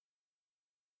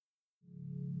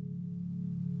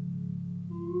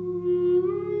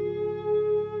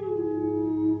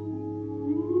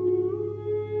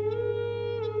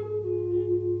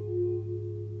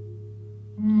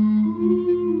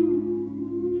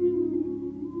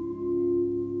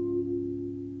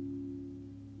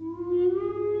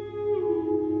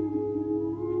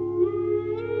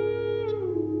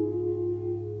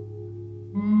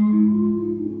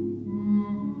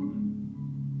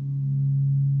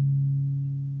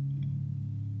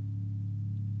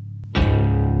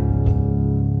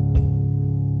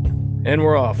And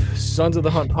we're off. Sons of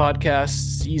the Hunt podcast,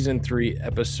 season 3,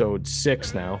 episode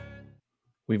 6 now.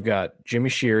 We've got Jimmy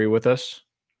Sheary with us.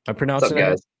 I'm pronouncing it?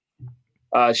 What's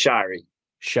up, guys?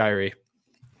 Shirey.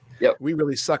 Yep. We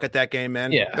really suck at that game,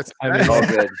 man. Yeah. That's all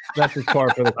good. That's as far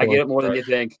for the I get it more than you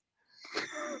think.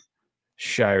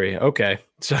 Shirey. Okay.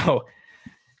 So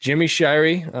Jimmy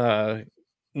Shirey,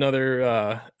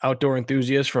 another outdoor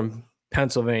enthusiast from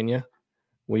Pennsylvania.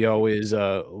 We always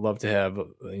love to have,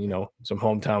 some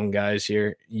hometown guys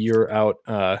here. You're out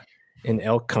in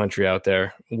elk country out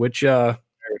there. Which county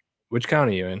are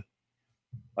you in?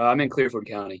 I'm in Clearfield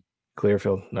County.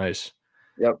 Clearfield. Nice.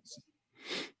 Yep.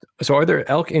 So are there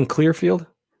elk in Clearfield,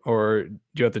 or do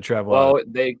you have to travel Well, out?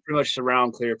 they pretty much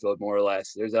surround Clearfield more or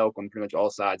less. There's elk on pretty much all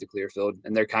sides of Clearfield,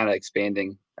 and they're kind of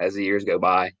expanding as the years go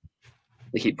by.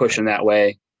 They keep pushing that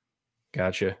way.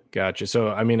 Gotcha.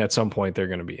 So, at some point they're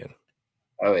going to be in.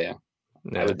 Oh, yeah.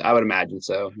 I would imagine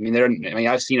so.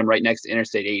 I've seen them right next to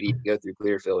Interstate 80 go through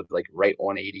Clearfield, like right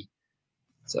on 80.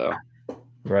 So.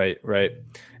 Right.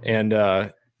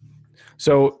 And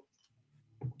so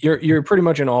you're pretty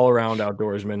much an all-around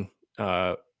outdoorsman,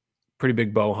 pretty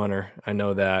big bow hunter. I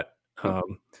know that.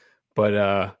 But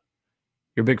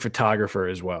you're a big photographer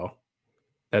as well.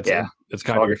 That's kind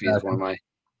photography of is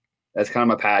that's kind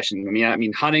of my passion.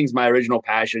 Hunting's my original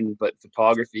passion, but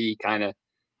photography kind of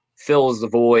fills the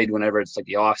void whenever it's like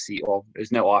the off season. Well,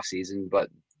 there's no off season,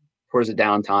 but towards the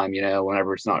downtime,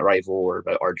 whenever it's not rifle or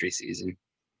archery season,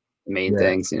 the main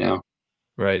things,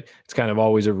 Right. It's kind of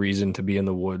always a reason to be in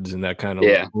the woods, and that kind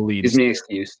of leads. Gives me an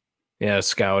excuse. Yeah,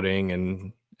 scouting,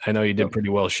 and I know you did pretty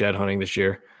well shed hunting this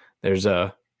year. There's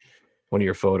one of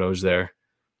your photos there.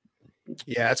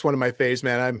 Yeah, that's one of my faves,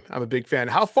 man. I'm a big fan.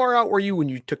 How far out were you when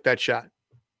you took that shot?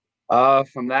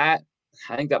 From that,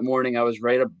 I think that morning I was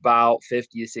right about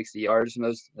 50 to 60 yards from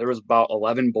those. There was about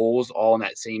 11 bulls all in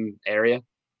that same area,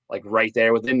 like right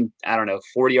there within,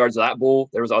 40 yards of that bull.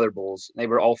 There was other bulls. They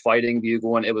were all fighting,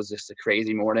 bugling. It was just a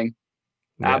crazy morning.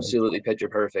 Yeah. Absolutely picture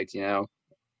perfect,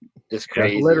 just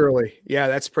crazy. Yeah, literally. Yeah,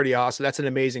 that's pretty awesome. That's an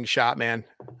amazing shot, man.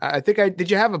 Did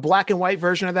you have a black and white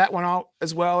version of that one out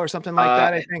as well or something like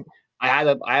that? I think I had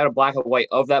a black and white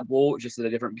of that bull, just at a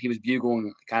different, he was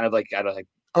bugling kind of like at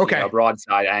a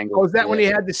broadside angle. Oh, is that when he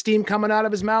had the steam coming out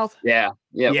of his mouth? Yeah.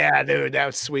 Yeah, dude, that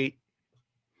was sweet.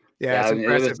 Yeah, it's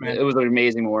impressive, man. It was an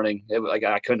amazing morning.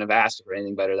 I couldn't have asked for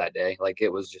anything better that day. Like,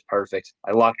 it was just perfect.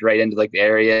 I walked right into the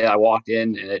area. I walked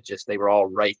in, and they were all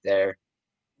right there.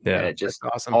 Yeah, and it just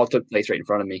awesome. All took place right in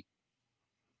front of me.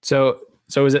 So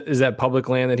is that public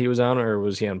land that he was on, or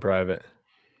was he on private?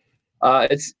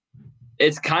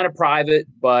 It's kind of private,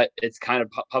 but it's kind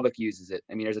of public uses it.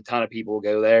 There's a ton of people who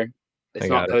go there. It's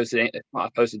not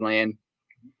posted land.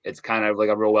 It's kind of like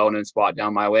a real well-known spot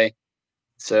down my way.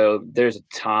 So there's a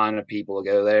ton of people who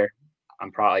go there.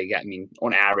 On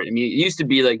average, it used to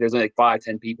be like there's only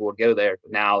 5-10 people would go there,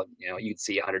 but now you can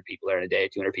see 100 people there in a day,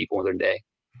 200 people in a day.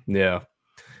 Yeah.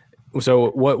 So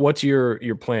what's your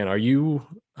plan? Are you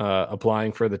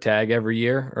applying for the tag every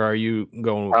year, or are you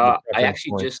going? I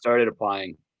actually just started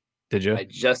applying. Did you? I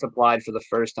just applied for the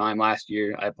first time last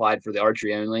year. I applied for the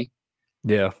archery only.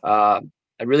 Yeah. I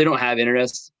really don't have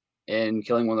interest in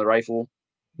killing one with a rifle.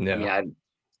 Yeah.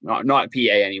 Not PA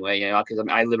anyway, because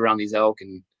I live around these elk,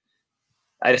 and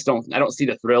I don't see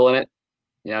the thrill in it.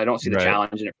 I don't see the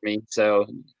challenge in it for me. So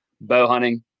bow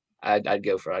hunting, I'd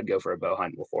go for a bow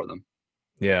hunt before them.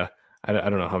 Yeah. I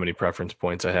don't know how many preference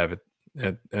points I have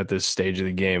at this stage of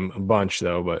the game. A bunch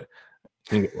though, but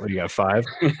what do you got? 5?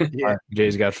 Yeah.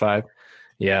 Jay's got 5.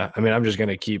 Yeah. I'm just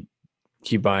gonna keep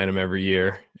buying them every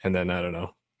year, and then I don't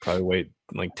know, probably wait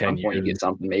like 10 years. You get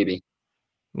something maybe.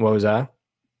 What was that?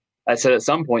 I said at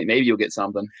some point maybe you'll get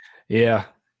something. Yeah.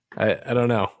 I don't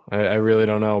know. I really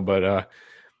don't know. But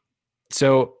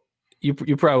so you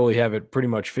probably have it pretty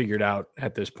much figured out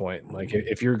at this point. Like,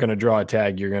 if you're gonna draw a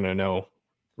tag, you're gonna know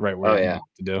right what to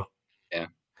do. Yeah.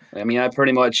 I would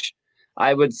pretty much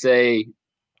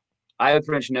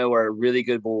know where a really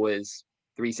good bull is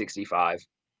 365.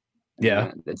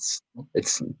 Yeah. It's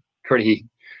pretty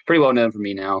well known for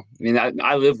me now.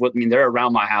 I live with, they're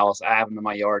around my house. I have them in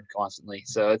my yard constantly.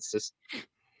 So it's just,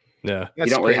 you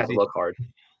don't really have to look hard.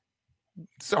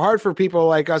 It's hard for people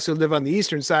like us who live on the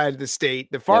eastern side of the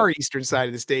state, the far eastern side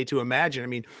of the state, to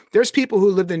imagine. There's people who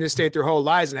lived in the state their whole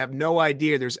lives and have no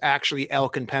idea there's actually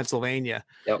elk in Pennsylvania.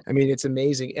 Yep. It's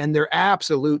amazing. And they're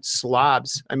absolute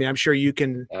slobs. I'm sure you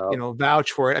can,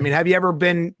 vouch for it. Have you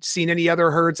ever seen any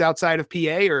other herds outside of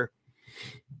PA or?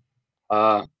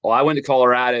 Well, I went to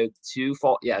Colorado 2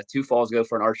 falls ago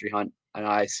for an archery hunt, and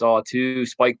I saw 2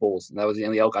 spike bulls, and that was the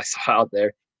only elk I saw out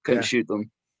there. Couldn't shoot them.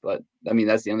 But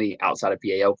that's the only outside of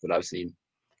PA elk that I've seen.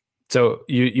 So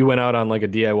you went out on like a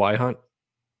DIY hunt?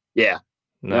 Yeah.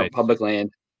 Nice. No, public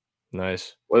land.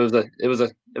 Nice. Well, it was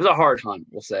a hard hunt,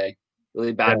 we'll say.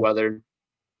 Really bad weather.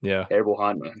 Yeah. Terrible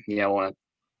hunt, on a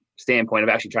standpoint of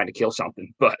actually trying to kill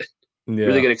something, but yeah.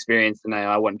 Really good experience, and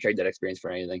I wouldn't trade that experience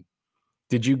for anything.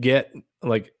 Did you get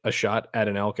like a shot at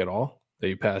an elk at all that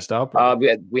you passed up?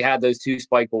 We had those 2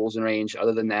 spike bulls in range.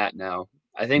 Other than that, no.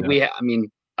 I think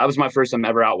that was my first time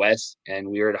ever out west, and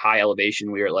we were at a high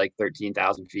elevation. We were at like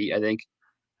 13,000 feet, I think.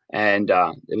 And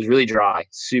it was really dry,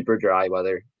 super dry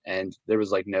weather. And there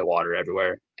was like no water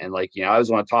everywhere. And like, I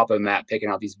was on the top of a map picking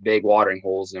out these big watering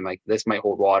holes, and I'm like, this might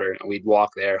hold water. And we'd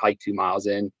walk there, hike 2 miles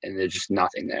in, and there's just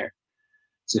nothing there.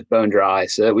 It's just bone dry.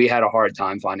 So we had a hard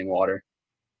time finding water.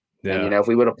 Yeah. And, if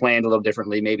we would have planned a little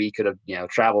differently, maybe could have,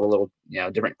 traveled a little,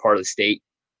 different part of the state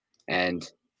and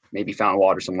maybe found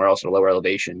water somewhere else at a lower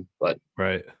elevation. But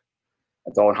right.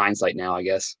 That's all in hindsight now, I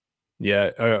guess.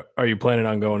 Yeah. Are you planning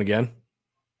on going again?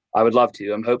 I would love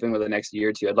to. I'm hoping with the next year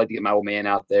or two. I'd like to get my old man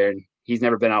out there, and he's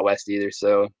never been out west either.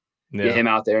 So get him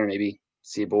out there and maybe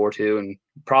see a bull or two, and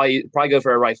probably go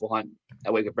for a rifle hunt.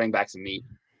 That way we could bring back some meat.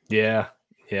 Yeah.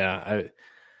 Yeah.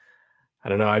 I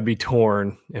don't know. I'd be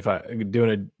torn if I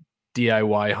doing a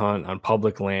DIY hunt on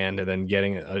public land and then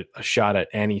getting a shot at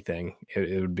anything.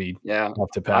 It would be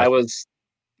tough to pass.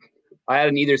 I had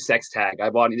an either sex tag. I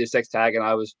bought an either sex tag, and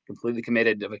I was completely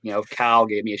committed. If Cal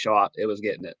gave me a shot, it was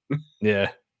getting it.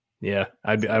 Yeah.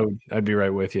 I'd be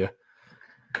right with you.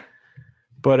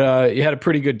 But you had a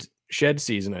pretty good shed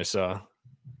season, I saw.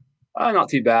 Not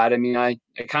too bad. I mean, I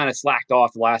kind of slacked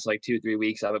off the last like 2 or 3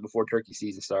 weeks of it before turkey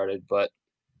season started, but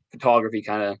photography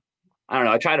kind of, I don't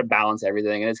know. I try to balance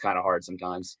everything, and it's kind of hard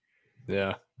sometimes.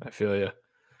 Yeah, I feel you.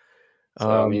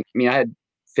 So, I mean, I had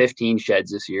 15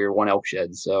 sheds this year, 1 elk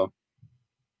shed, so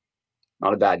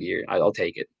not a bad year. I'll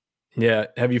take it. Yeah.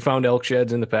 Have you found elk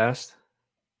sheds in the past?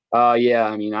 Yeah.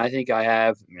 I mean, I think I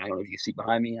have. I don't know if you can see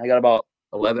behind me. I got about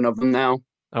 11 of them now.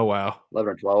 Oh, wow.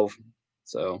 11 or 12.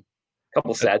 So a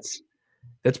couple sets.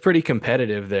 That's pretty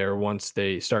competitive there once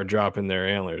they start dropping their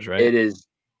antlers, right? It is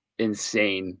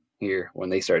insane here when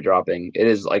they start dropping. It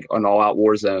is like an all-out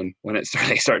war zone when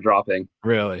they start dropping.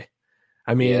 Really?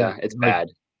 I mean, yeah, it's bad.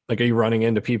 Like, are you running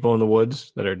into people in the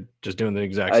woods that are just doing the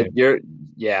exact same?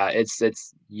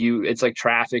 It's like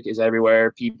traffic is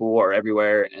everywhere. People are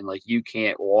everywhere, and like you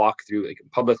can't walk through. Like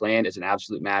public land is an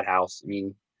absolute madhouse. I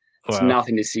mean, it's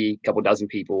nothing to see a couple dozen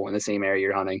people in the same area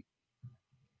you're hunting.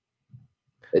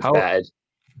 It's bad.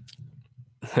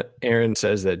 Aaron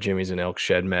says that Jimmy's an elk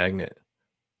shed magnet.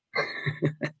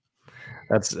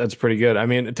 That's pretty good. I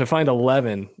mean, to find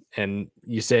 11 and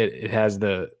you say it has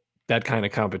that kind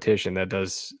of competition, that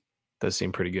does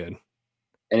seem pretty good.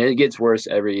 And it gets worse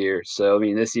every year. So I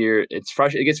mean, this year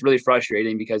it gets really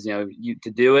frustrating because you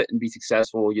to do it and be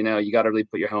successful, you got to really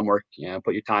put your homework,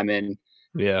 put your time in.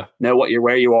 Yeah. Know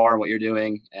where you are and what you're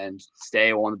doing, and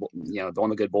stay on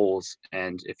the good bulls.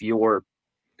 And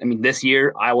this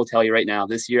year, I will tell you right now,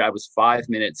 this year I was 5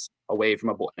 minutes away from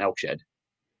an elk shed.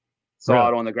 Saw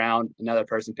it on the ground. Another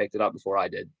person picked it up before I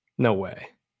did. No way.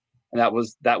 And that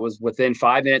was within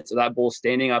 5 minutes of that bull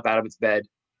standing up out of its bed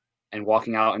and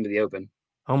walking out into the open.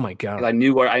 Oh my God. I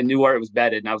knew where it was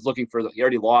bedded, and I was looking for he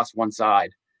already lost one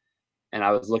side. And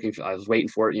I was waiting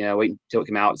for it, waiting until it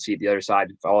came out and see if the other side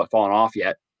had fallen off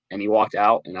yet. And he walked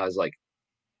out, and I was like,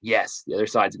 yes, the other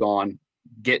side's gone.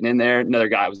 Getting in there, another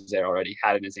guy was there already,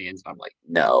 had it in his hands. And I'm like,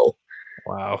 no.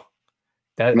 Wow.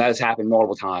 That has happened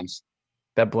multiple times.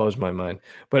 That blows my mind.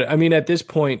 But I mean, at this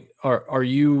point, are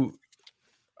you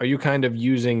kind of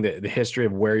using the history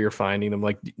of where you're finding them?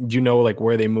 Like, do you know like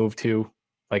where they moved to?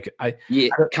 Like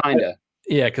kind of.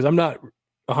 Yeah, because I'm not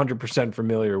 100%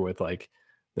 familiar with like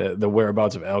the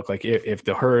whereabouts of elk. Like if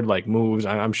the herd like moves,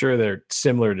 I'm sure they're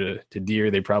similar to deer.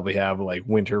 They probably have like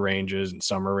winter ranges and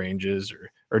summer ranges,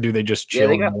 or do they just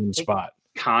chill in one spot?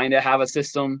 Kind of have a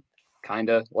system, kind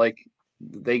of like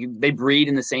they breed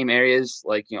in the same areas.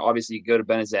 Like obviously you go to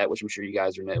Benezet, which I'm sure you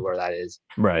guys know where that is.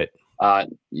 Right.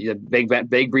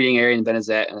 Big breeding area in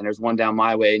Benezet, and then there's one down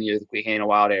my way near the Queehana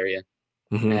Wild area,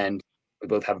 and we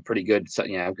both have a pretty good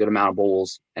amount of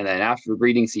bulls. And then after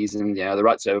breeding season, the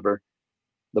rut's over.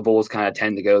 The bulls kind of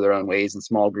tend to go their own ways in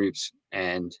small groups,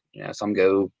 and some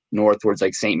go north towards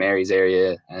like St. Mary's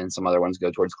area, and some other ones go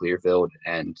towards Clearfield,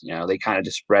 and they kind of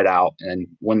just spread out. And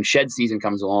when shed season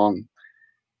comes along,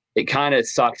 it kind of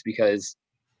sucks because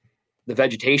the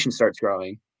vegetation starts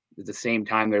growing at the same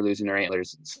time they're losing their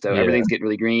antlers. So everything's getting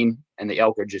really green, and the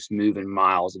elk are just moving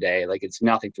miles a day. Like it's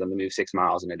nothing for them to move 6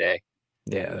 miles in a day.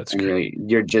 Yeah, that's great.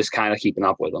 You're just kind of keeping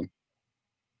up with them.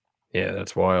 Yeah,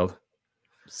 that's wild.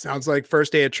 Sounds like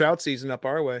first day of trout season up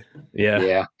our way.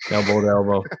 Yeah. Elbow to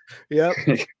elbow. Yep.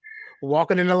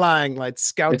 Walking in the line like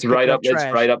scouts. It's right up. It's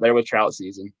right up there with trout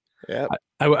season. Yeah.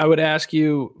 I would ask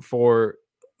you for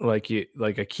like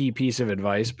a key piece of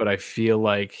advice, but I feel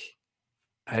like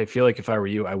if I were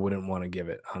you, I wouldn't want to give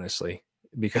it, honestly,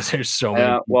 because there's so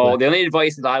many. Well, the only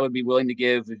advice that I would be willing to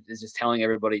give is just telling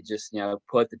everybody, just,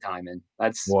 put the time in.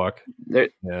 That's walk,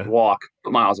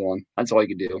 put miles on. That's all you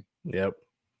can do. Yep.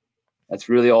 That's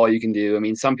really all you can do. I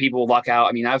mean, some people luck out.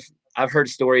 I mean, I've heard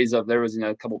stories of, there was,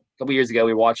 a couple years ago,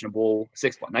 we were watching a bull,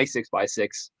 nice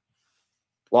 6x6,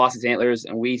 lost his antlers,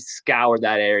 and we scoured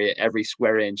that area every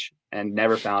square inch and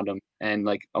never found him. And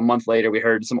like a month later, we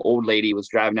heard some old lady was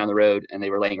driving down the road and they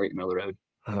were laying right in the middle of the road.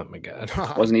 Oh my God.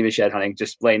 Wasn't even shed hunting,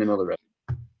 just laying in the middle of the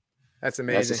road. That's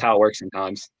amazing. That's just how it works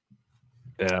sometimes.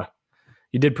 Yeah.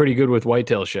 You did pretty good with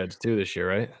whitetail sheds too this year,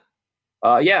 right?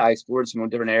 Yeah, I explored some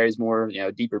different areas, more,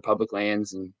 deeper public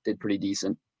lands, and did pretty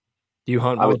decent. Do you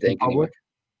hunt? I would think public?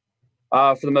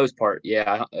 For the most part,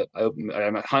 yeah.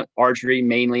 I hunt archery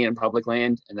mainly in public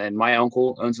land, and then my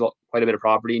uncle owns quite a bit of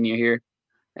property near here,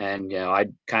 and I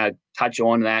kind of touch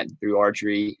on that through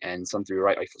archery and some through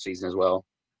rifle season as well.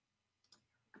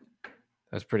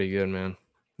 That's pretty good, man.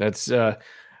 That's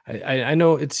I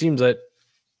know it seems that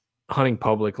hunting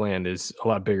public land is a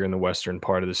lot bigger in the western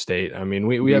part of the state. I mean,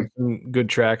 we have some good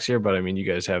tracks here, but I mean, you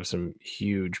guys have some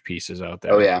huge pieces out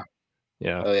there. Oh yeah.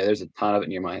 Yeah. Oh yeah. There's a ton of it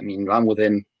near I'm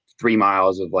within 3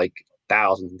 miles of like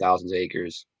thousands and thousands of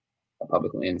acres of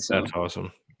public land. So that's awesome.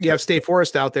 You have state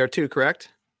forest out there too, correct?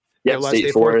 Yeah,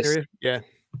 state forest. Yeah.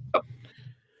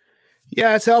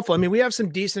 Yeah, it's helpful. I mean, we have some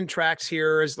decent tracks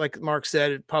here, as like Mark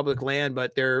said, public land,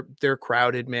 but they're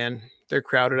crowded, man. They're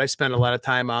crowded. I spend a lot of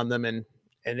time on them, and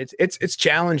it's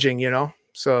challenging,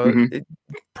 So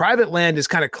private land is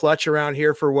kind of clutch around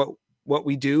here for what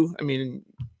we do. I mean,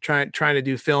 trying to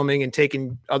do filming and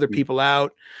taking other people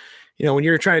out. When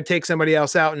you're trying to take somebody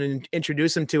else out and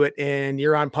introduce them to it, and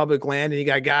you're on public land and you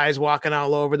got guys walking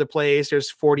all over the place,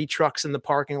 there's 40 trucks in the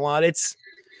parking lot.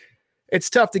 It's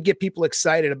tough to get people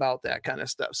excited about that kind of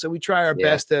stuff. So we try our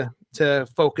best to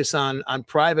focus on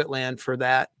private land for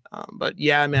that. But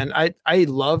yeah, man, I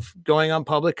love going on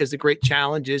public, because the great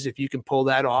challenge is if you can pull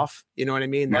that off. You know what I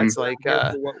mean? That's like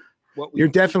you're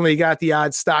definitely got the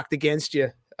odds stacked against you.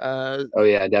 Oh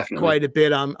yeah, definitely quite a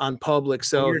bit on public.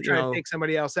 So you're trying to take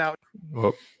somebody else out.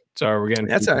 Well, sorry, we're getting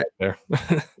that's all right there.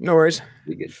 No worries.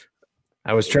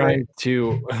 I was trying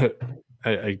to.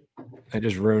 I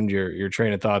just ruined your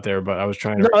train of thought there, but I was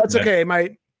trying to. No, that's okay.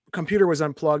 My computer was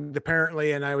unplugged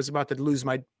apparently, and I was about to lose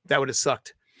that would have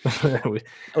sucked. I would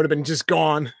have been just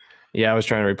gone. Yeah, I was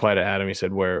trying to reply to Adam. He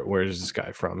said, "Where is this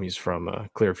guy from?" He's from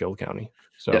Clearfield County.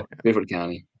 So yeah, Clearfield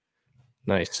County.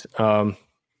 Nice.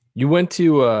 You went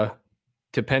to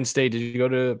Penn State. Did you go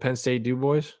to Penn State Du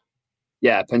Bois?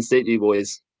 Yeah, Penn State Du Bois.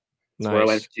 That's where I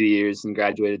went for 2 years and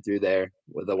graduated through there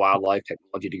with a wildlife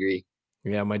technology degree.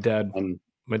 Yeah, my dad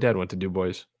went to Du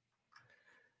Bois.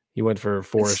 He went for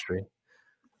forestry.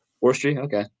 Forestry,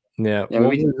 okay. Yeah.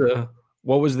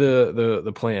 What was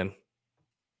the plan?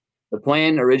 The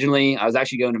plan originally, I was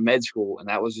actually going to med school, and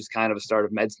that was just kind of a start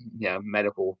of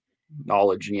medical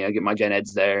knowledge, and get my gen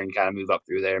eds there and kind of move up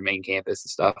through their main campus and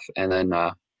stuff. And then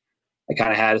I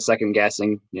kind of had a second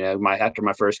guessing, after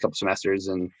my first couple semesters,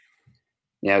 and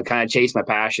kind of chased my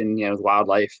passion, with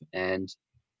wildlife, and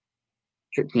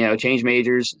changed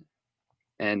majors.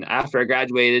 And after I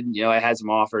graduated, I had some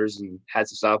offers and had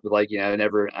some stuff, but I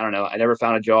never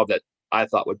found a job that I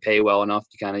thought would pay well enough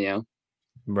to kind of,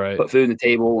 right, put food on the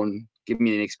table and give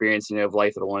me an experience, of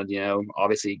life that I wanted.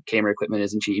 Obviously camera equipment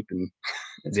isn't cheap, and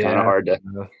it's kind of hard to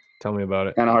tell me about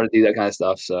it. Kind of hard to do that kind of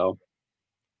stuff. So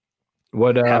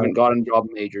I haven't gotten a job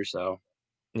major. So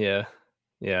yeah.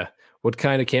 What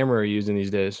kind of camera are you using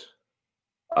these days?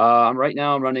 Right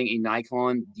now I'm running a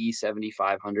Nikon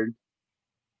D7500.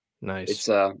 Nice.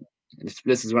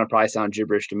 This is going to probably sound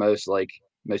gibberish to most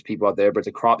people out there, but it's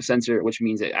a crop sensor, which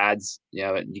means it adds, you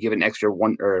give it an extra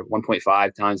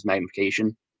 1.5 times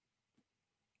magnification.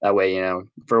 That way,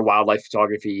 for wildlife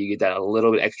photography, you get that a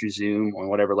little bit extra zoom on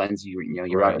whatever lens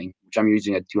you're running, which I'm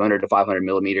using a 200 to 500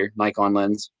 millimeter Nikon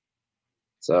lens.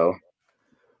 So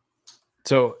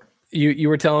you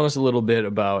were telling us a little bit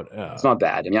about. It's not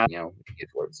bad. I mean,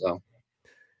 get for it. So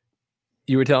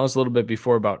you were telling us a little bit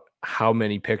before about how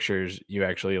many pictures you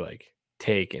actually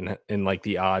take and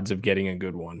the odds of getting a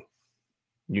good one.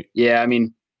 Yeah, I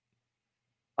mean,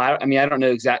 I don't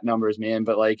know exact numbers, man,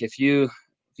 but if you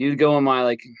go on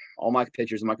my all my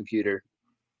pictures on my computer,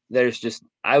 there's just,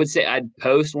 I would say I'd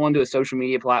post one to a social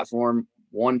media platform,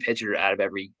 one picture out of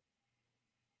every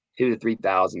 2,000 to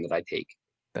 3,000 that I take.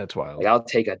 That's wild. Like I'll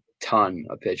take a ton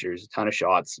of pictures, a ton of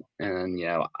shots, and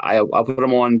I'll put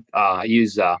them on. I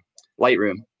use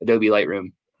Lightroom, Adobe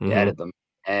Lightroom to edit them,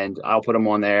 and I'll put them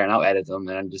on there and I'll edit them,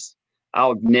 and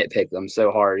I'll nitpick them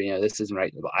so hard. This isn't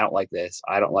right. I don't like this.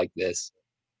 I don't like this,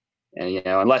 and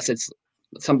unless it's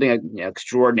something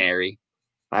extraordinary,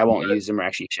 I won't use them or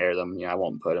actually share them. I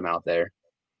won't put them out there.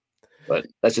 But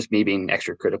that's just me being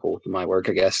extra critical to my work,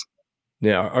 I guess.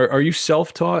 Yeah. Are you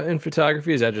self-taught in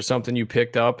photography? Is that just something you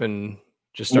picked up and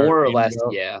just started? More or less,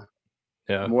 yeah.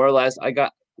 More or less.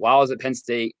 While I was at Penn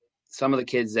State, some of the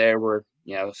kids there were,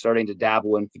 starting to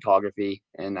dabble in photography,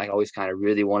 and I always kind of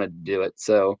really wanted to do it.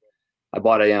 So I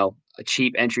bought a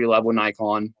cheap entry-level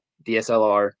Nikon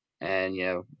DSLR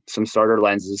and, some starter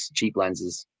lenses, cheap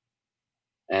lenses.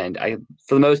 And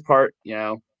for the most part,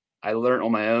 I learned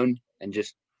on my own and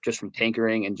just from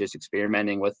tinkering and just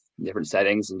experimenting with different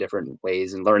settings and different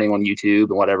ways and learning on YouTube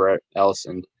and whatever else.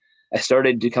 And I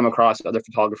started to come across other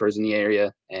photographers in the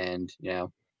area and,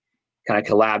 kind of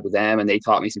collabed with them, and they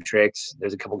taught me some tricks.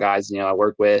 There's a couple guys, I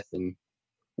work with, and,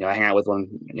 I hang out with on,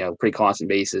 pretty constant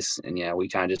basis. And, we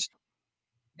kind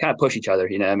of push each other,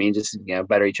 just,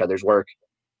 better each other's work.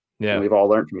 Yeah. And we've all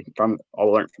learned from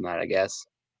that, I guess.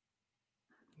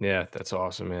 Yeah. That's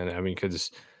awesome, man. I mean, cause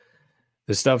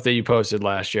the stuff that you posted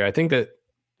last year, I think that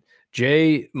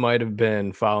Jay might've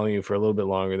been following you for a little bit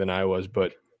longer than I was,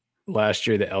 but last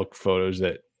year, the elk photos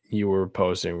that you were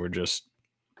posting were just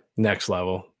next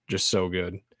level, just so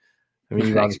good. I mean,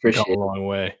 you've obviously come a long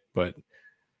way, but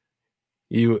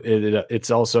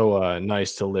it's also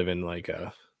nice to live in like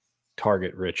a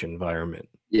target rich environment.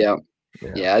 Yeah.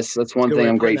 That's one thing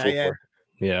I'm grateful for.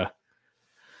 Yeah.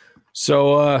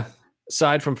 So,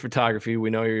 aside from photography, we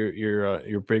know you're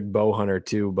a big bow hunter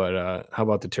too, but how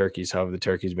about the turkeys? How have the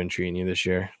turkeys been treating you this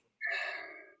year?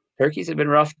 Turkeys have been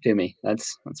rough to me.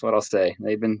 That's what I'll say.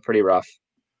 They've been pretty rough.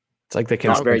 It's like they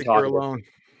can't. Not very talkative. You're alone.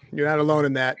 You're not alone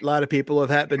in that. A lot of people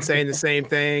have been saying the same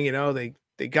thing.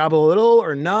 They gobble a little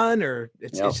or none, or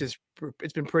it's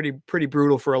been pretty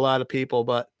brutal for a lot of people.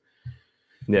 But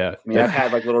yeah, I mean, I've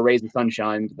had like little rays of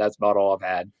sunshine. But that's about all I've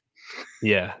had.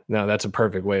 Yeah, no, that's a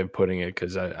perfect way of putting it,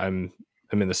 because I'm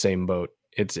in the same boat.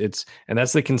 It's and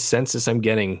that's the consensus I'm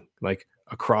getting like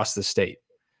across the state.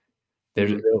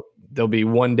 There'll be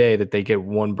one day that they get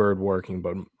one bird working,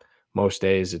 but most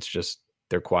days it's just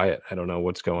they're quiet. I don't know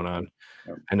what's going on.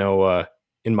 Yep. I know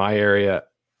in my area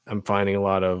I'm finding a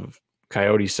lot of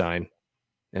coyote sign,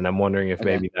 and I'm wondering if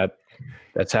maybe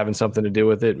that's having something to do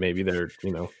with it. Maybe they're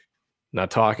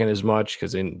not talking as much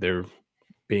because they're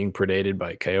being predated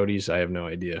by coyotes. I have no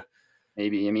idea.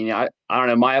 Maybe. I mean, I don't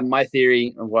know. My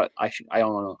theory of what I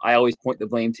don't know. I always point the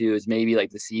blame to is maybe like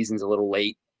the season's a little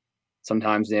late.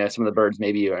 Sometimes, some of the birds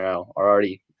maybe are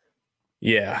already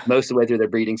most of the way through their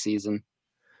breeding season.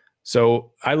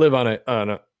 So I live on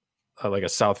a like a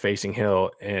south facing hill,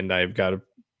 and I've got a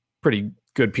pretty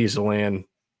good piece of land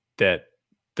that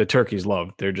the turkeys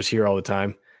love. They're just here all the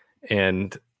time,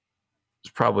 and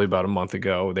it's probably about a month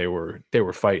ago they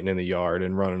were fighting in the yard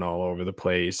and running all over the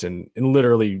place and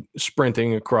literally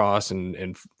sprinting across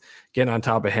and getting on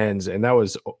top of hens, and that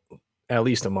was at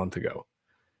least a month ago.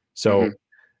 So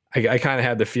I kind of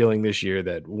had the feeling this year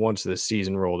that once the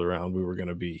season rolled around, we were going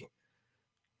to be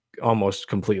almost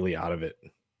completely out of it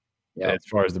as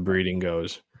far as the breeding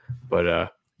goes.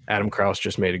 But Adam Kraus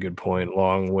just made a good point.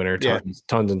 Long winter,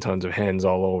 tons and tons of hens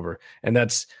all over. And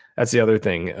that's the other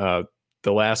thing.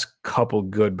 The last couple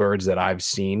good birds that I've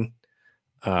seen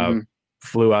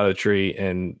flew out of the tree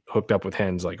and hooked up with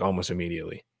hens like almost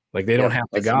immediately. Like they don't have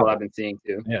to gobble. That's what I've been seeing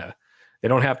too. Yeah. They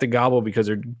don't have to gobble because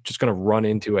they're just going to run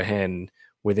into a hen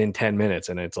within 10 minutes.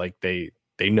 And it's like, they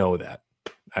know that.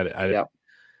 I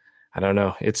don't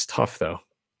know. It's tough though.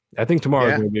 I think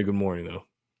tomorrow's going to be a good morning though.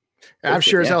 I'm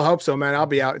sure as hell hope so, man. I'll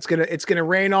be out. It's gonna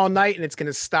rain all night, and it's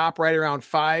gonna stop right around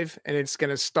 5, and it's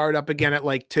gonna start up again at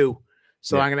like 2.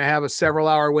 So I'm gonna have a several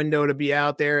hour window to be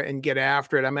out there and get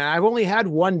after it. I mean, I've only had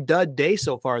one dud day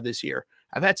so far this year.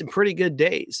 I've had some pretty good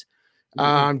days.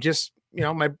 Just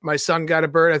my son got a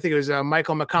bird. I think it was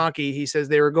Michael McConkey. He says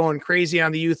they were going crazy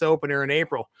on the youth opener in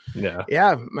April. Yeah.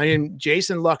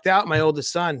 Jason lucked out. My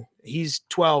oldest son, he's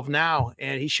 12 now,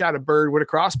 and he shot a bird with a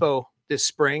crossbow this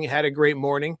spring. Had a great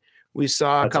morning. We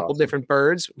saw a couple different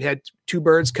birds. We had 2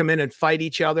 birds come in and fight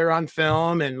each other on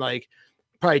film, and like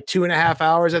probably 2.5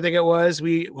 hours, I think it was.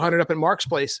 We hunted up at Mark's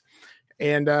place,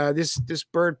 and this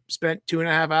bird spent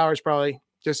 2.5 hours probably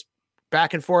just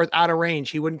back and forth out of range.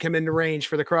 He wouldn't come into range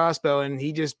for the crossbow, and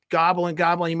he just gobbling.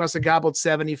 He must have gobbled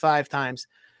 75 times.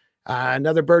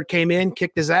 Another bird came in,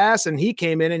 kicked his ass, and he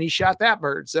came in and he shot that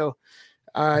bird. So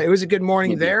it was a good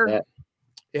morning there.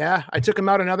 Yeah, I took him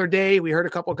out another day. We heard a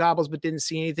couple of gobbles, but didn't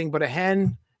see anything but a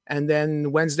hen. And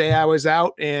then Wednesday I was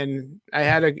out and I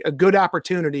had a good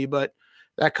opportunity, but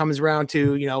that comes around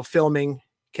to, filming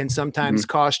can sometimes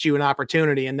cost you an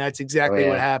opportunity. And that's exactly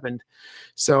what happened.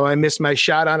 So I missed my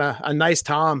shot on a nice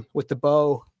tom with the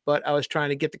bow, but I was trying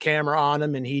to get the camera on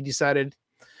him and he decided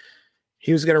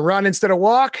he was going to run instead of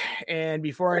walk. And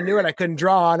before I knew it, I couldn't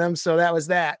draw on him. So that was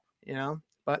that,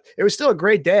 but it was still a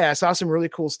great day. I saw some really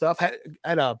cool stuff.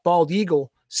 Had a bald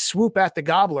eagle swoop at the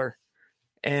gobbler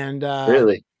and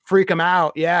really freak him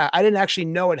out. Yeah. I didn't actually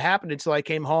know it happened until I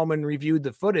came home and reviewed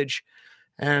the footage.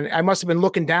 And I must've been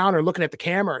looking down or looking at the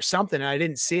camera or something. And I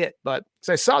didn't see it, but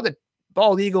so I saw the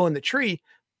bald eagle in the tree,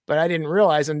 but I didn't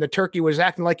realize. And the turkey was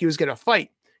acting like he was going to fight.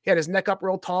 He had his neck up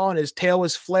real tall and his tail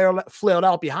was flailed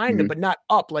out behind him, but not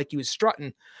up like he was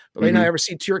strutting. But I never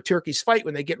see turkeys fight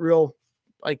when they get real,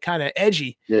 like kind of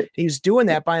edgy. Yeah. He was doing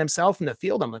that by himself in the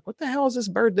field. I'm like, what the hell is this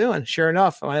bird doing? Sure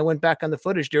enough, when I went back on the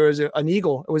footage, there was an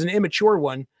eagle. It was an immature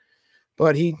one,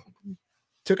 but he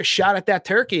took a shot at that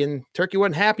turkey and turkey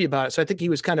wasn't happy about it. So I think he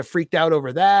was kind of freaked out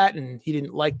over that and he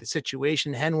didn't like the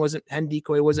situation. Hen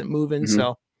decoy wasn't moving.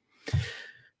 So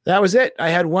that was it. I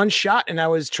had one shot and I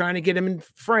was trying to get him in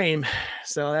frame.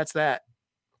 So that's that.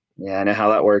 Yeah, I know how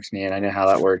that works, man. I know how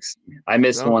that works. I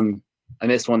missed one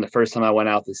the first time I went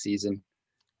out this season.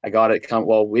 I got it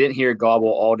we didn't hear it gobble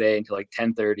all day until like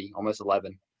 10:30, almost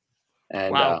 11.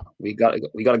 And we got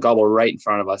a gobble right in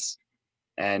front of us.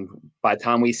 And by the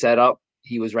time we set up,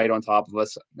 he was right on top of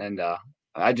us. And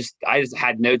I just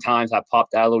had no time. So I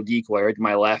popped out a little decoy right to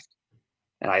my left.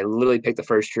 And I literally picked the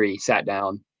first tree, sat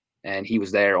down, and he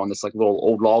was there on this like little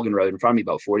old logging road in front of me,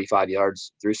 about 45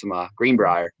 yards through some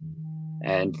greenbrier.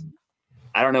 And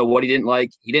I don't know what he didn't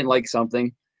like. He didn't like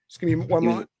something. Just give me one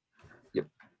moment. Yep.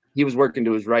 He was working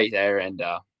to his right there. And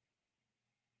I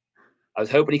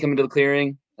was hoping he'd come into the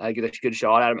clearing. I get a good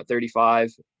shot at him at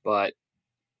 35, but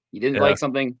he didn't like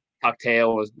something. Tuck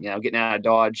tail was, getting out of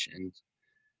dodge. And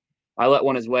I let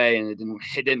one his way and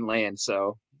it didn't land.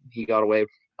 So he got away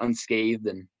unscathed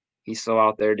and he's still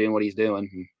out there doing what he's doing.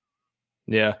 And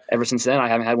yeah. Ever since then, I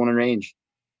haven't had one in range.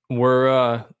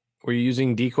 Were you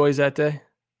using decoys that day?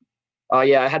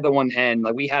 Yeah, I had the one hen.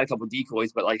 Like we had a couple of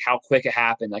decoys, but like how quick it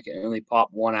happened, I could only pop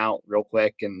one out real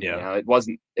quick, and it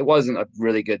wasn't a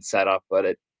really good setup, but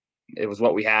it was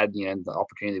what we had. The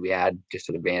opportunity we had, just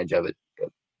took advantage of it. But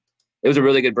it was a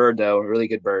really good bird, though. A really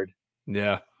good bird.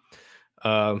 Yeah.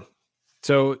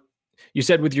 So you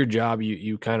said with your job,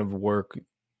 you kind of work.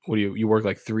 What do you work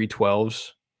like 3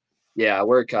 12s? Yeah, I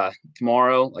work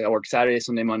tomorrow. Like I work Saturday,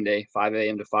 Sunday, Monday, 5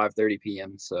 a.m. to 5:30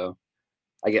 p.m. So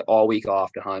I get all week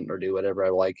off to hunt or do whatever I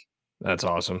like. That's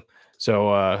awesome.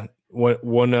 So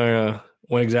when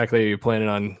exactly are you planning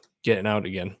on getting out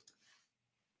again?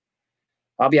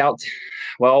 I'll be out.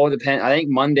 Well, it depends. I think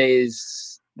Monday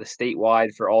is the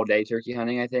statewide for all day turkey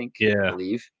hunting, I think. Yeah. I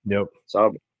believe. Yep.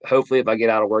 So hopefully if I get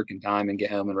out of work in time and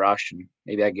get home and rush, and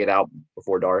maybe I get out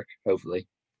before dark, hopefully.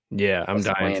 Yeah, I'm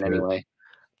dying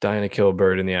to kill a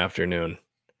bird in the afternoon.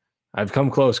 I've come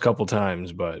close a couple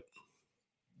times, but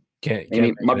can't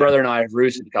my brother and I have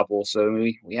roosted a couple, so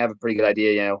we have a pretty good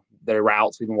idea, their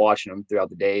routes. We've been watching them throughout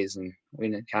the days, and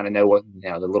we kind of know what,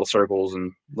 the little circles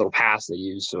and little paths they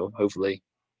use. So hopefully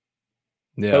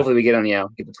we get on,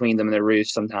 get between them and their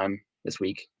roost sometime this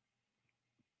week.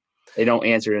 They don't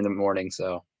answer in the morning,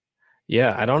 so.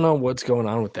 Yeah, I don't know what's going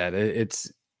on with that.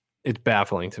 It's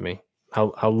baffling to me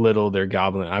how little they're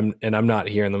gobbling. I'm not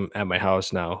hearing them at my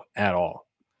house now at all.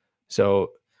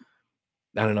 So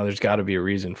I don't know. There's got to be a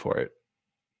reason for it.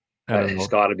 There's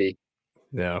got to be.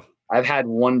 Yeah. I've had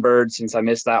one bird since I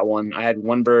missed that one. I had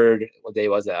one bird. What day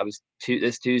was it? I was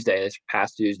this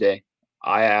past Tuesday.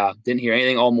 I didn't hear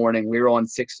anything all morning. We were on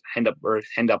 6 hen up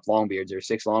longbeards. There were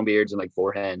 6 longbeards and like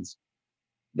 4 hens.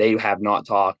 They have not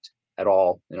talked at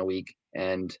all in a week.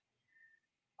 And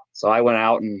so I went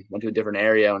out and went to a different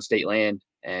area on state land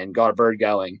and got a bird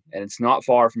going. And it's not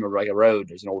far from a road.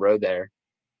 There's an old road there.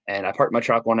 And I parked my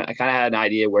truck on it. I kind of had an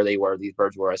idea where these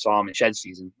birds were. I saw them in shed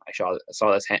season. I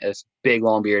saw this big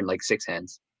longbeard and like 6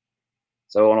 hens.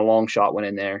 So on a long shot, went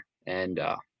in there, and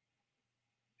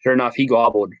sure enough, he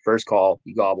gobbled. First call,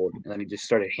 he gobbled, and then he just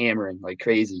started hammering like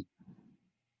crazy.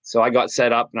 So I got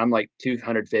set up, and I'm like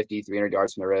 250, 300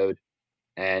 yards from the road,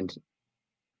 and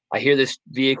I hear this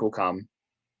vehicle come,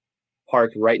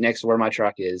 parked right next to where my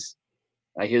truck is.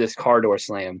 I hear this car door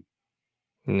slam.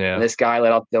 Yeah. And this guy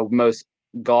let out the most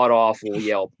god-awful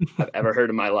yelp I've ever heard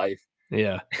in my life.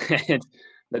 Yeah. And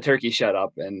the turkey shut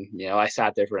up, and I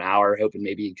sat there for an hour hoping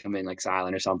maybe he'd come in like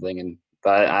silent or something,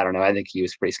 but I don't know. I think he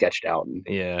was pretty sketched out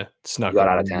and snuck got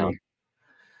out of town.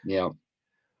 Yeah.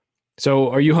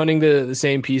 So are you hunting the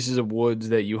same pieces of woods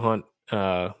that you hunt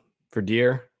for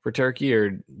deer for turkey, or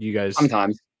do you guys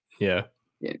sometimes? Yeah.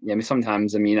 Yeah, I mean,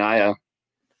 sometimes. I mean, I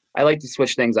like to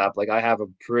switch things up. Like I have a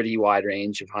pretty wide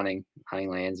range of hunting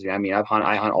lands. I mean, I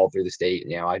hunt all through the state.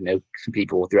 You know, I know some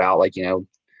people throughout, like, you know,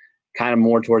 kind of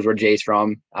more towards where Jay's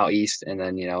from out east. And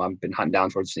then, you know, I've been hunting down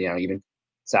towards, you know, even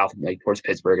south, like towards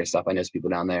Pittsburgh and stuff. I know some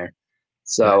people down there.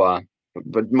 So,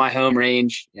 but my home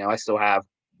range, you know, I still have,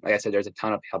 like I said, there's a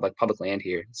ton of public land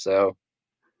here. So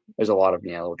there's a lot of,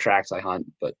 you know, little tracks I hunt.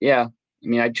 But yeah, I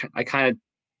mean, I kind of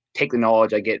take the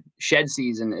knowledge I get. Shed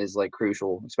season is like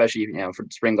crucial, especially, you know, for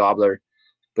spring gobbler,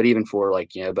 but even for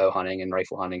like, you know, bow hunting and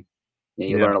rifle hunting, you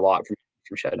know, you learn a lot from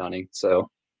shed hunting. So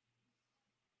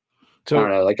I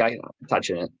don't know, like I'm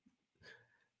touching it.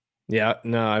 Yeah,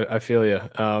 no, I feel you.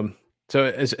 So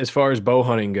as far as bow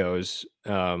hunting goes,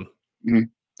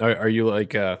 are you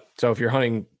like, so if you're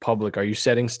hunting public, are you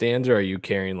setting stands or are you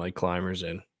carrying like climbers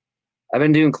in? I've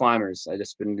been doing climbers. I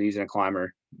just been using a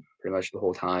climber pretty much the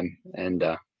whole time, and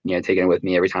you know, taking it with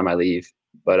me every time I leave.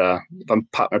 But if I'm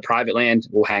on private land,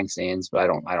 we'll hang stands, but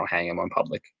I don't hang them on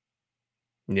public.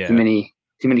 Yeah, too many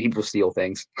people steal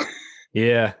things.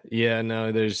 yeah,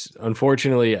 no, there's,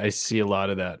 unfortunately, I see a lot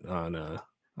of that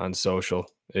on social.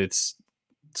 It's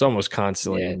almost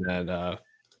constantly in that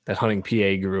hunting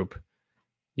PA group.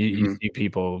 You see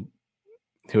people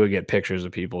who would get pictures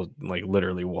of people like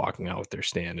literally walking out with their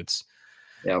stand. It's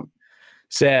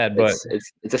sad, but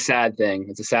it's a sad thing.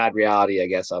 It's a sad reality, I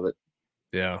guess, of it.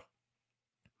 Yeah.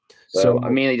 So I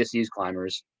mainly just use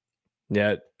climbers.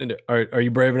 Yeah. Are you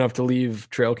brave enough to leave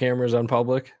trail cameras on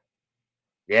public?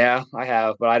 Yeah, I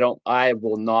have, but I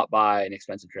will not buy an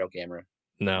expensive trail camera.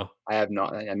 No, I have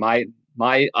not. And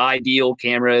my ideal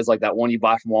camera is like that one you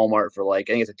buy from Walmart for like,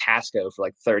 I think it's a Tasco for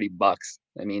like $30.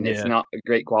 I mean, it's not a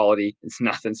great quality. It's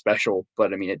nothing special,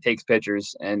 but I mean, it takes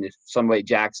pictures, and if somebody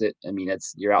jacks it, I mean,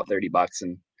 you're out $30,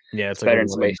 and it's better than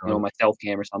somebody stealing my stealth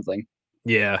cam or something.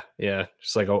 Yeah.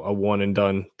 Just like a one and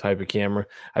done type of camera.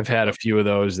 I've had a few of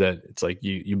those that it's like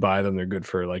you buy them, they're good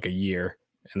for like a year,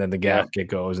 and then the gasket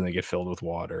goes and they get filled with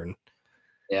water, and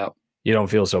you don't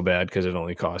feel so bad because it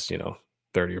only costs, you know,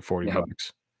 30 or 40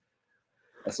 bucks.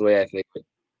 That's the way I think it.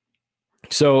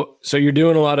 So you're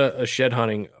doing a lot of shed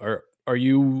hunting. Are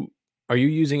you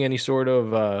using any sort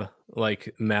of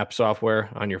like map software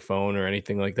on your phone or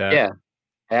anything like that? Yeah,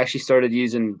 I actually started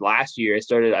using last year.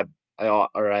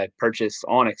 I purchased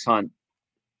Onyx Hunt,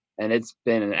 and it's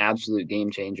been an absolute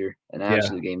game changer. That's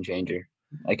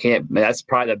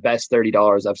probably the best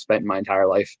 $30 I've spent in my entire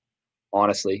life,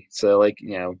 honestly. So like,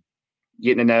 you know,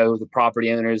 getting to know the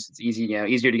property owners, it's easy, you know,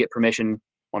 easier to get permission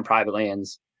on private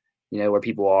lands, you know, where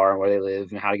people are and where they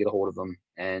live and how to get a hold of them.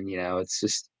 And, you know, it's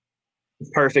just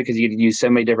perfect because you could use so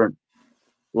many different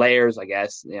layers, I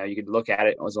guess. You know, you could look at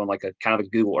it. It was on like a kind of a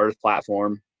Google Earth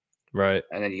platform. Right.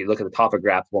 And then you look at the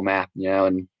topographical map, you know,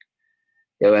 and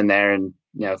go in there and,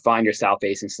 you know, find your south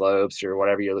facing slopes or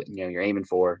whatever you're aiming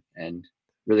for, and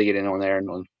really get in on there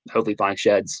and hopefully find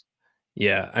sheds.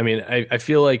 Yeah. I mean, I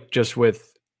feel like just with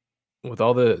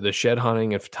all the shed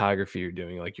hunting and photography you're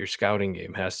doing, like your scouting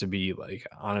game has to be like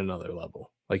on another level.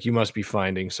 Like you must be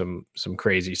finding some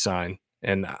crazy sign.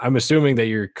 And I'm assuming that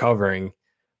you're covering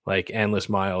like endless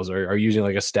miles, or are you using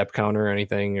like a step counter or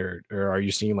anything, or are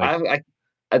you seeing like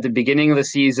at the beginning of the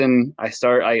season, I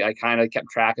kind of kept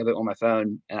track of it on my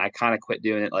phone, and I kind of quit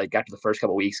doing it like after the first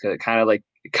couple of weeks because it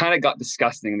kind of got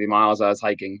disgusting, the miles I was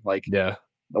hiking. Like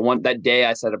that day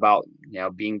I said about, you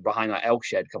know, being behind my elk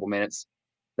shed a couple minutes.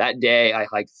 That day I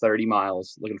hiked 30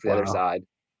 miles looking for the other side,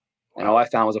 and all I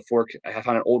found was a fork. I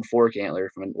found an old fork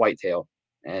antler from a whitetail,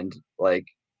 and like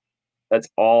that's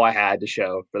all I had to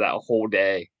show for that whole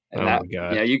day. And you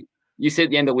know, you sit at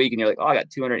the end of the week and you're like, oh, I got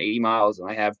 280 miles and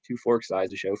I have 2 fork size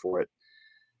to show for it.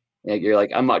 And you're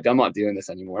like, I'm not doing this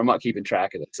anymore. I'm not keeping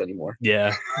track of this anymore.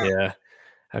 Yeah.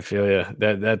 I feel you.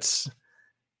 That's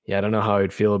I don't know how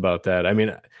I'd feel about that. I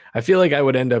mean, I feel like I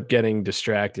would end up getting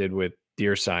distracted with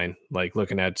deer sign, like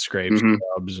looking at scrapes,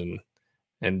 grubs,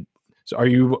 and so are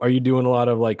you doing a lot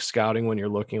of like scouting when you're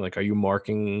looking? Like, are you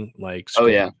marking like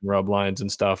rub lines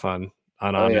and stuff on?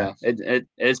 Yeah,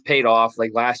 it's paid off. Like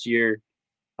last year,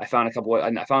 I found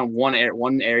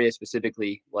one area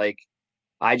specifically. Like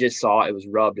I just saw it was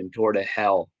rubbed and tore to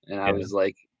hell, and I was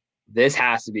like, this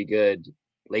has to be good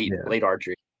late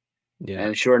archery. Yeah.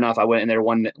 And sure enough, I went in there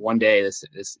one day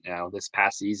this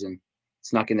past season,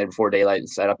 snuck in there before daylight and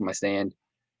set up in my stand,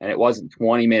 and it wasn't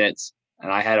 20 minutes,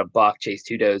 and I had a buck chase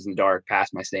 2 does in the dark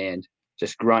past my stand,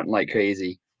 just grunting like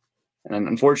crazy. And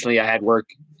unfortunately, I had work,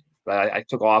 but I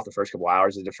took off the first couple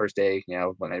hours of the first day. You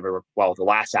know, the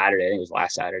last Saturday, I think it was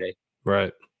last Saturday.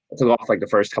 Right. I took off like the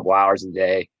first couple hours of the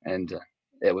day, and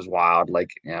it was wild. Like,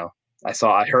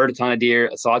 I heard a ton of deer.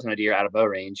 I saw a ton of deer out of bow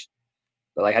range,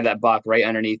 but like I had that buck right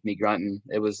underneath me grunting.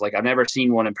 It was like I've never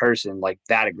seen one in person like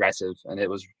that aggressive, and it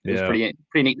was pretty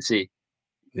neat to see.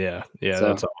 Yeah, so,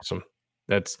 that's awesome.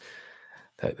 That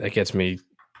gets me.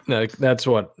 That's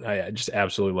what I just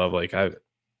absolutely love. Like if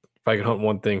I could hunt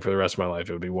one thing for the rest of my life,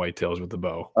 it would be whitetails with the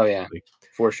bow. Oh yeah, like,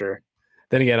 for sure.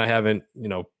 Then again, I haven't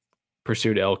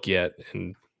pursued elk yet,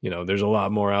 and there's a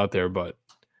lot more out there, but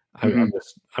I'm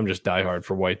just diehard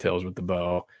for whitetails with the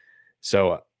bow.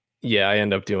 So yeah, I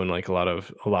end up doing like a lot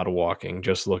of walking,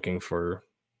 just looking for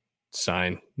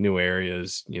sign, new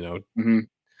areas, doing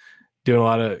a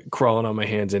lot of crawling on my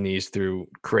hands and knees through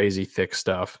crazy thick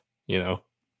stuff,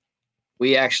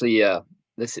 We actually,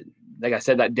 like I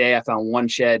said, that day I found one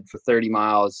shed for 30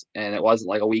 miles, and it wasn't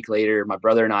like a week later, my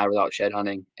brother and I were out shed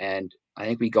hunting, and I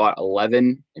think we got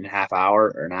 11 in a half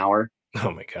hour or an hour.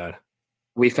 Oh my God.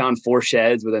 We found 4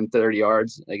 sheds within 30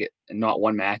 yards, like not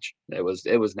one match. It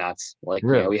was nuts. Like,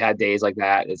 really? We had days like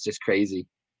that. It's just crazy.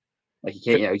 Like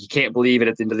you can't believe it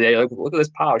at the end of the day. Like, look at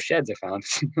this pile of sheds I found.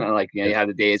 Like, you have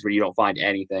the days where you don't find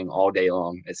anything all day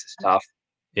long. It's just tough.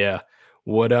 Yeah.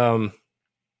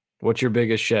 What's your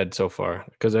biggest shed so far?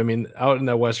 Because I mean, out in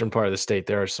the western part of the state,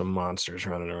 there are some monsters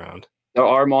running around. There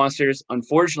are monsters.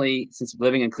 Unfortunately, since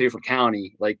living in Clearfield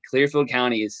County, like Clearfield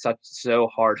County is so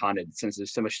hard hunted since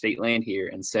there's so much state land here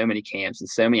and so many camps and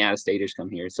so many out-of-staters come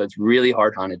here. So it's really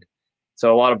hard hunted.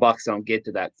 So a lot of bucks don't get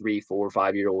to that 3, 4,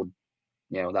 5-year-old,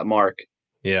 that mark.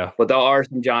 Yeah. But there are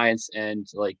some giants, and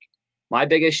like my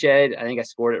biggest shed, I think I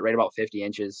scored it right about 50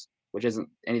 inches, which isn't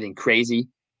anything crazy,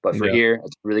 but for here,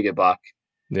 it's a really good buck.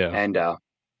 Yeah. And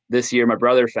this year, my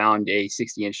brother found a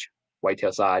 60-inch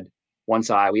whitetail side. One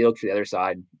side, we looked for the other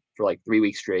side for like 3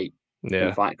 weeks straight.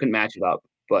 Yeah. Couldn't match it up,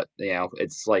 but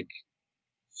it's like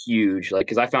huge. Like,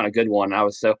 cause I found a good one and I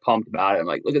was so pumped about it. I'm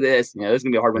like, look at this, this is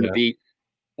gonna be a hard one to beat.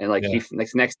 And like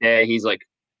next day he's like,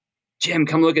 Jim,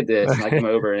 come look at this. And I come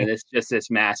over and it's just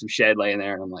this massive shed laying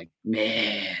there. And I'm like,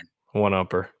 man, one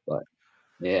upper. But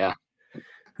yeah.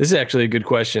 This is actually a good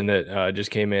question that just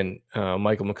came in.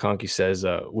 Michael McConkey says,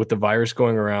 with the virus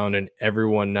going around and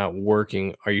everyone not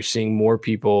working, are you seeing more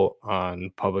people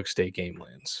on public state game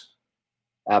lands?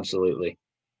 Absolutely.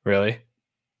 Really?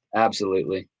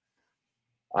 Absolutely.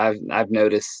 I've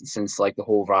noticed since like the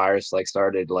whole virus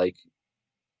started, like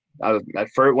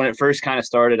when it first kind of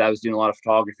started, I was doing a lot of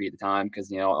photography at the time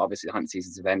because obviously the hunting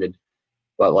seasons have ended,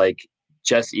 but like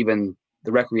just even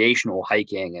the recreational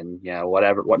hiking and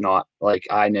whatnot, like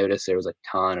I noticed there was a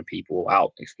ton of people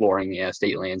out exploring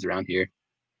state lands around here.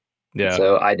 Yeah.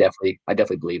 So I definitely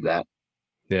believe that.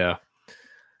 Yeah.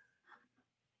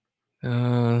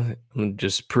 I'm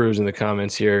just perusing the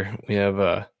comments here. We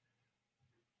have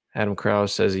Adam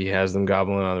Krause says he has them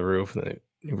gobbling on the roof. And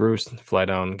they roost, fly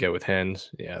down, get with hens.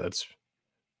 Yeah, that's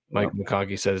Mike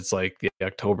McConkey says it's like the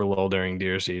October lull during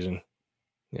deer season.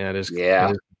 Yeah, it is. Yeah,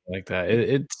 it is like that.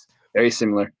 It's very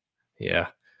similar. Yeah,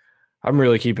 I'm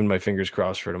really keeping my fingers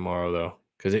crossed for tomorrow though,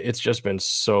 because it's just been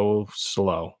so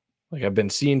slow. Like I've been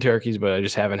seeing turkeys, but I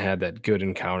just haven't had that good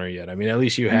encounter yet. I mean, at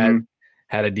least you had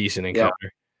a decent encounter.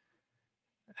 Yep.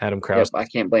 Adam Krause. Yep, I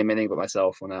can't blame anything but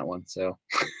myself on that one. So.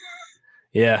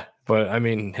 Yeah, but I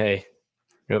mean, hey,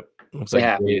 yep. Looks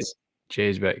like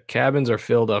Jay's back. Cabins are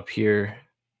filled up here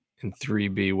in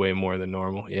 3B way more than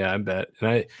normal. Yeah, I bet.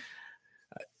 And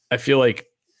I feel like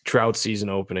trout season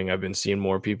opening, I've been seeing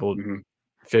more people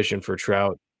fishing for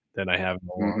trout than I have in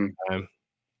a long time.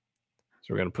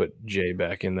 So we're gonna put Jay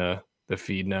back in the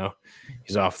feed now.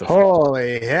 He's off the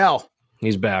Holy hell.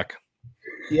 He's back.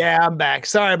 Yeah, I'm back.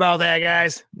 Sorry about that,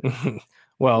 guys.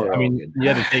 Well, I mean, you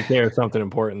had to take care of something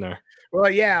important there. Well,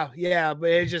 yeah, but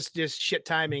it's just shit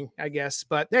timing, I guess.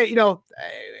 But hey,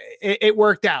 it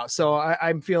worked out, so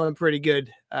I'm feeling pretty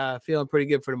good. Feeling pretty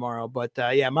good for tomorrow. But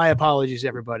yeah, my apologies,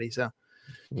 everybody. So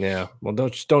yeah, well,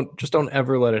 don't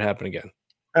ever let it happen again.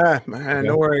 Okay?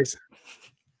 No worries.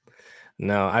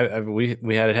 No,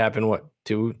 we had it happen. What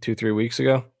 2-3 weeks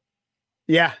ago?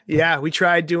 Yeah. We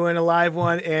tried doing a live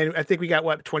one, and I think we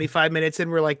got 25 minutes in.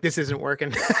 We're like, this isn't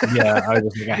working. Yeah, I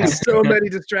was like, so many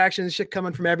distractions, shit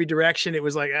coming from every direction. It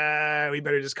was like, we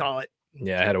better just call it.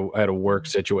 Yeah, I had a work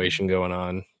situation going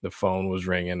on. The phone was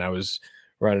ringing. I was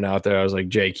running out there. I was like,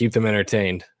 Jay, keep them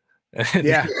entertained.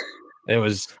 Yeah, I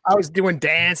was doing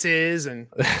dances and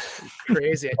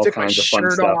crazy. I took my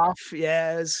shirt off.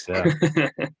 Yes,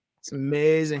 it's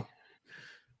amazing.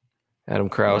 Adam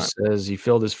Krause says he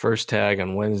filled his first tag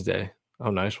on Wednesday. Oh,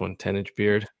 nice one. 10-inch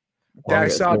beard. I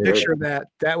saw a picture of that.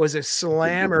 That was a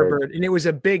slammer bird, and it was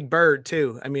a big bird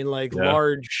too. I mean, like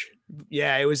large.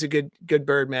 Yeah, it was a good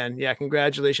bird, man. Yeah,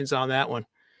 congratulations on that one.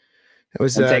 It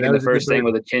was. I'm taking the first thing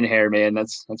with a chin hair, man.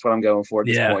 That's what I'm going for at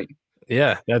this point.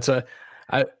 Yeah, that's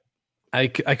I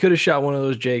could have shot one of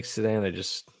those Jakes today, and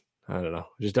I don't know.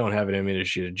 I just don't have it in me to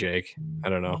shoot a Jake. I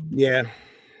don't know. Yeah.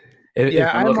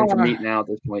 I'm looking for meat now at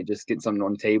this point. Just get something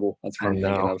on the table. That's what I'm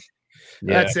thinking of.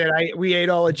 Yeah. That's it. We ate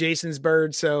all of Jason's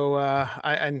birds, so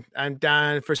I'm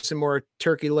down for some more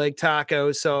turkey leg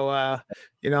tacos. So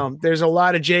there's a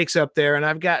lot of Jakes up there, and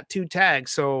I've got 2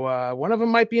 tags. So one of them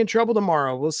might be in trouble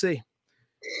tomorrow. We'll see.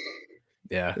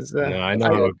 Yeah, I know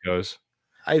how it goes.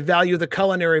 I value the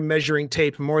culinary measuring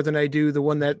tape more than I do the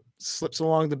one that slips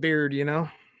along the beard.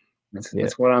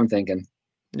 That's what I'm thinking.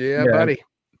 Yeah, buddy.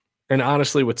 And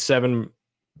honestly, with 7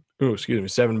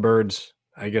 birds,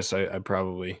 I guess I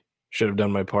probably should have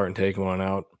done my part and taken one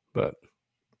out. But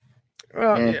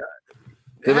having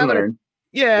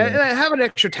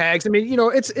extra tags. I mean,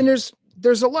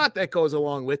 there's a lot that goes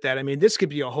along with that. I mean, this could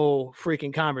be a whole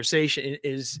freaking conversation.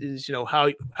 Is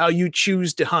how you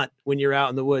choose to hunt when you're out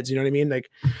in the woods. You know what I mean? Like,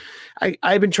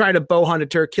 I've been trying to bow hunt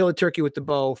kill a turkey with the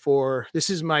bow this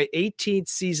is my 18th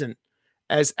season.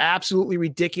 As absolutely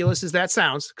ridiculous as that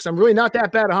sounds, because I'm really not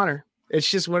that bad a hunter.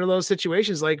 It's just one of those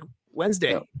situations like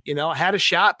Wednesday. I had a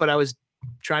shot, but I was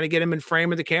trying to get him in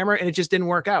frame of the camera, and it just didn't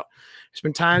work out. There's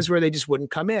been times where they just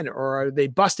wouldn't come in, or they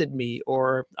busted me,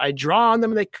 or I draw on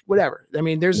them, and whatever. I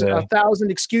mean, there's 1,000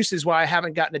 excuses why I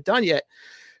haven't gotten it done yet.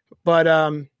 But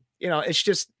it's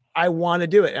just I want to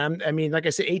do it. I mean, like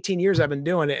I said, 18 years I've been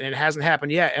doing it, and it hasn't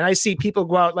happened yet. And I see people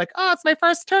go out like, "Oh, it's my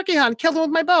first turkey hunt. Killed him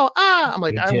with my bow." I'm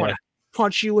like, I want to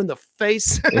punch you in the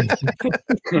face. But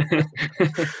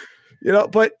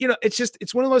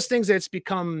it's one of those things that's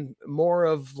become more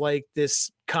of like this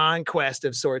conquest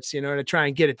of sorts, to try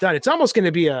and get it done. It's almost going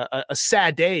to be a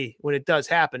sad day when it does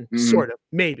happen. Sort of,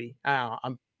 maybe. I don't know.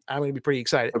 I'm going to be pretty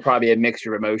excited. It'll probably be a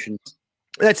mixture of emotions.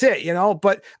 That's it,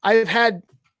 but I've had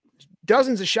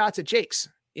dozens of shots at Jakes,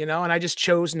 and I just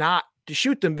chose not to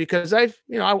shoot them because I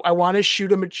want to shoot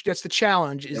them. That's the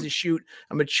challenge, is to shoot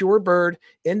a mature bird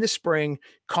in the spring,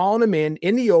 calling them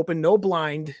in the open, no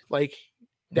blind. Like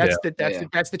that's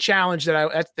the challenge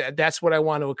that's what I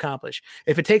want to accomplish.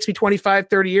 If it takes me 25,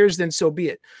 30 years, then so be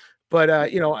it.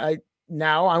 But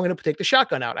now I'm going to take the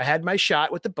shotgun out. I had my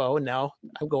shot with the bow, and now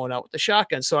I'm going out with the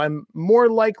shotgun. So I'm more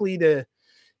likely to,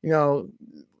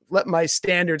 let my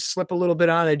standards slip a little bit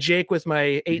on a Jake with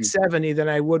my 870 than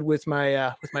I would with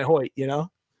my Hoyt,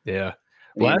 Yeah.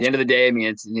 Well, at the end of the day, I mean,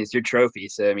 it's your trophy.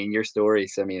 So, I mean, your story.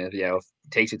 So, I mean, if it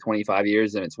takes you 25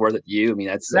 years and it's worth it to you, I mean,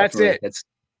 that's it.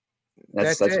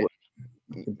 That's what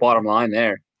the bottom line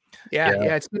there. Yeah.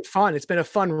 It's been fun. It's been a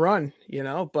fun run,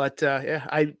 but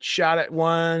I shot at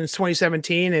one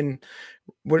 2017 and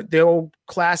the old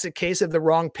classic case of the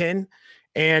wrong pin,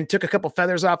 and took a couple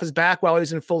feathers off his back while he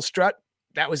was in full strut.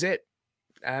 That was it.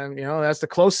 That's the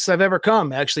closest I've ever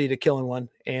come actually to killing one.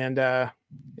 And, it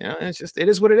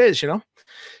is what it is,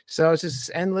 So it's just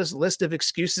an endless list of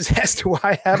excuses as to why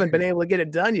I haven't been able to get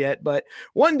it done yet, but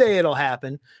one day it'll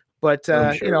happen. But,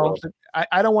 I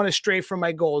don't want to stray from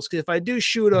my goals, because if I do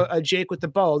shoot a Jake with the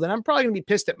bow, then I'm probably gonna be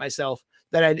pissed at myself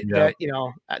I'd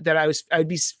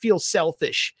feel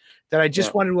selfish, that I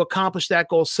just wanted to accomplish that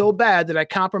goal so bad that I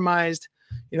compromised,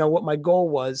 what my goal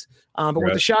was. But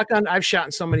with the shotgun, I've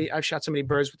shot so many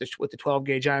birds with the 12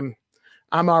 gauge. I'm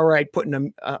all right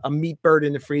putting a meat bird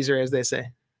in the freezer, as they say.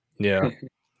 Yeah.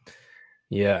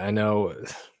 Yeah, I know.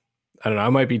 I don't know. I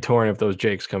might be torn if those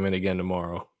Jakes come in again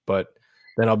tomorrow, but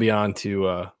then I'll be on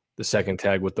to the second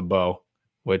tag with the bow,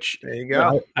 which there you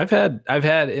go. I've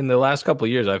had in the last couple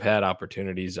of years, I've had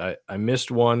opportunities. I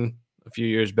missed one a few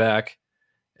years back.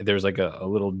 There was like a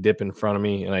little dip in front of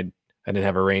me, and I didn't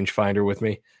have a rangefinder with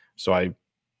me. So I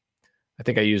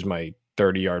think I used my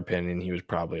 30-yard pin, and he was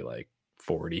probably like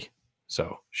 40.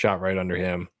 So shot right under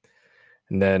him.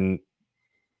 And then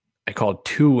I called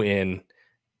 2 in.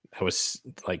 I was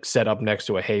like set up next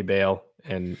to a hay bale,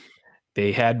 and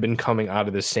they had been coming out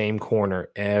of the same corner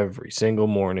every single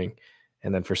morning.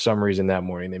 And then for some reason that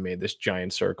morning, they made this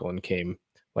giant circle and came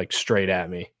like straight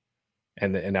at me.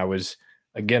 And I was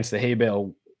against the hay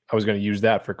bale. I was going to use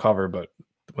that for cover, but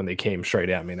when they came straight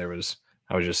at me, I was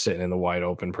just sitting in the wide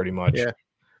open pretty much. Yeah.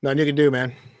 Nothing you can do,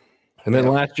 man. And then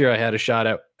last year I had a shot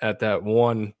at that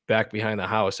one back behind the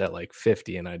house at like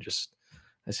 50. And I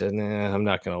said, nah, I'm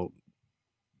not going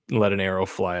to let an arrow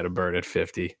fly at a bird at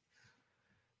 50. A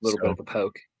little bit of a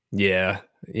poke. Yeah.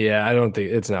 Yeah. I don't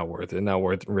think it's not worth it. Not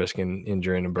worth risking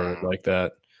injuring a bird like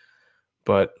that.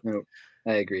 But no,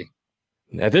 I agree.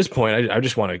 At this point, I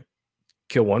just want to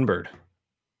kill one bird.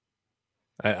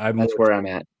 That's where I'm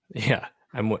at. Yeah,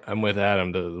 I'm with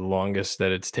Adam. The longest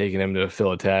that it's taken him to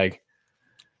fill a tag.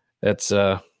 That's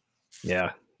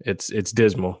it's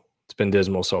dismal. It's been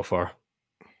dismal so far.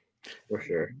 For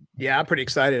sure. Yeah, I'm pretty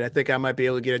excited. I think I might be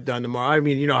able to get it done tomorrow. I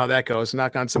mean, you know how that goes.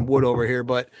 Knock on some wood over here,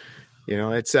 but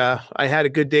it's I had a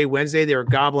good day Wednesday. They were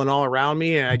gobbling all around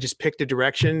me, and I just picked a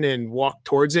direction and walked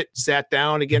towards it, sat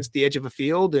down against the edge of a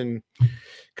field. And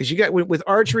because you got with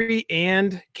archery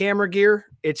and camera gear,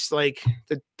 it's like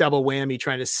the double whammy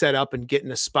trying to set up and get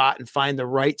in a spot and find the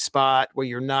right spot where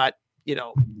you're not,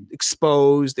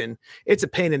 exposed, and it's a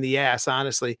pain in the ass,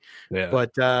 honestly. Yeah.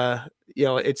 But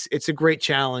it's a great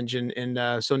challenge.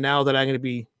 And so now that I'm going to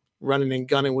be running and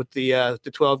gunning with the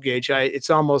 12 gauge, it's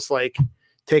almost like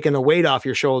taking the weight off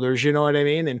your shoulders, you know what I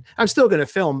mean? And I'm still going to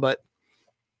film, but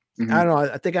I don't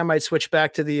know. I think I might switch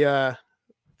back to the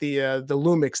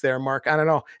Lumix there, Mark. I don't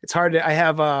know. It's hard to, I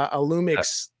have a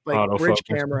Lumix like bridge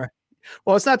camera.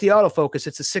 Well, it's not the autofocus.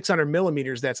 It's a 600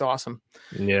 millimeters. That's awesome.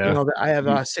 Yeah. I have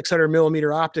a 600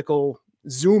 millimeter optical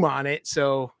zoom on it.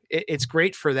 So it's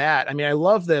great for that. I mean, I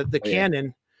love the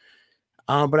Canon,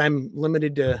 but I'm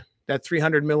limited to that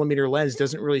 300 millimeter lens.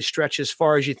 Doesn't really stretch as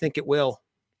far as you think it will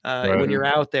when you're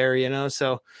out there,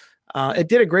 so it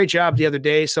did a great job the other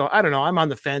day. So I don't know, I'm on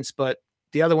the fence, but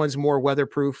the other one's more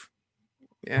weatherproof.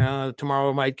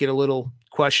 Tomorrow might get a little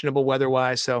questionable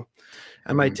weather-wise, so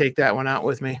I might take that one out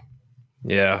with me.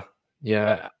 Yeah.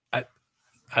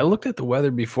 I looked at the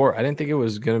weather before. I didn't think it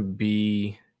was going to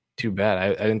be too bad.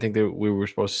 I didn't think that we were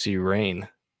supposed to see rain.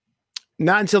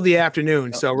 Not until the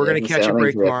afternoon. So we're going to catch a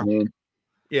break tomorrow. Afternoon.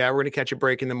 Yeah, we're going to catch a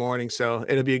break in the morning. So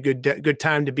it'll be a good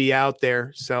time to be out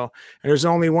there. So, and there's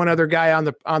only one other guy on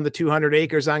the 200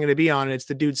 acres I'm going to be on. And it's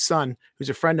the dude's son, who's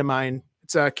a friend of mine.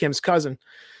 It's Kim's cousin.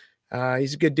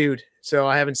 He's a good dude. So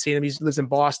I haven't seen him. He lives in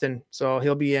Boston. So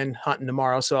he'll be in hunting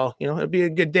tomorrow. So, it'll be a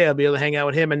good day. I'll be able to hang out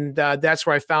with him. And that's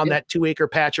where I found that 2 acre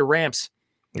patch of ramps,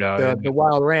 the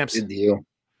wild ramps. Good deal.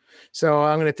 So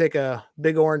I'm going to take a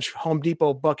big orange Home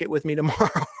Depot bucket with me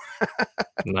tomorrow.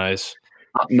 Nice.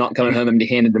 I'm not coming home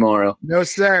empty-handed tomorrow. No,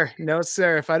 sir.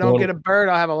 If I don't get a bird,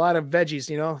 I'll have a lot of veggies.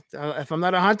 If I'm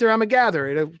not a hunter, I'm a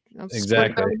gatherer.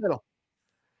 Exactly. Down the middle.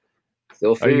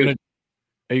 Still food.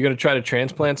 Are you going to try to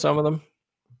transplant some of them?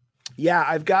 Yeah,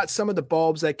 I've got some of the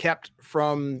bulbs I kept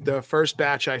from the first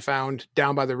batch I found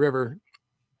down by the river.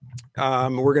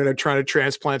 We're going to try to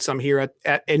transplant some here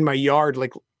in my yard,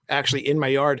 like actually in my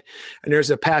yard. And there's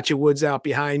a patch of woods out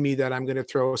behind me that I'm going to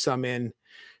throw some in,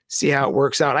 see how it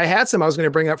works out. I had some I was going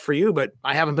to bring up for you, but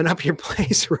I haven't been up your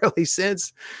place really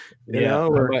since.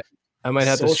 I might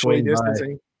have to swing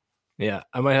distancing. by. Yeah,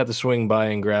 I might have to swing by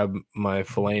and grab my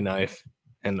fillet knife,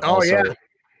 and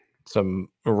some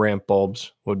ramp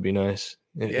bulbs would be nice.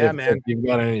 Yeah, man. If you've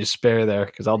got any to spare there,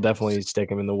 because I'll definitely stick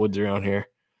them in the woods around here.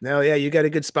 No, yeah, you got a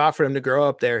good spot for them to grow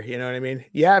up there. You know what I mean?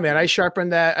 Yeah, man. I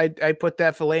sharpened that. I put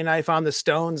that fillet knife on the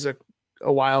stones a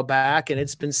while back, and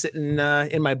it's been sitting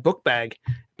in my book bag.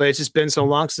 But it's just been so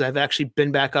long since I've actually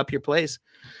been back up your place.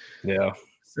 Yeah.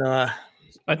 So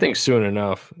I think soon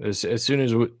enough, as soon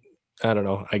as I don't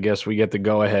know, I guess we get the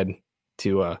go ahead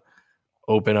to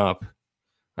open up.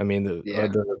 I mean,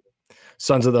 the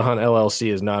Sons of the Hunt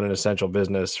LLC is not an essential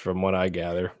business from what I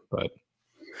gather, but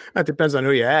that depends on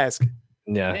who you ask.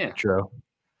 Yeah. True.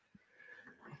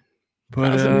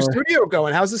 But how's the new studio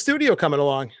going? How's the studio coming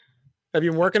along? Have you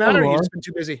been working on it, or have you just been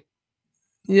too busy?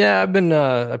 Yeah, I've been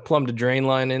I plumbed a drain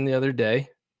line in the other day.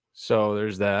 So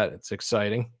there's that. It's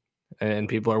exciting. And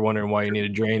people are wondering why you need a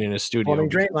drain in a studio. Plumbing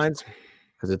drain lines.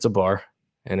 Because it's a bar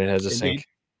and it has a Indeed.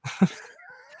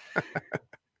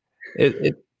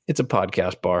 sink. It's a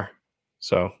podcast bar.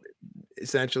 So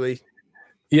essentially.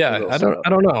 Yeah, I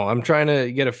don't know. I'm trying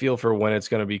to get a feel for when it's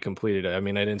going to be completed. I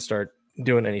mean, I didn't start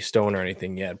doing any stone or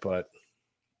anything yet, but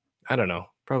I don't know.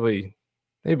 Probably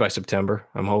maybe by September,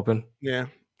 I'm hoping. Yeah.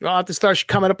 Well, I'll have to start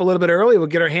coming up a little bit early. We'll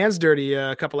get our hands dirty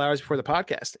a couple hours before the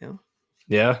podcast.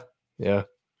 Yeah. As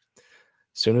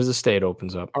soon as the state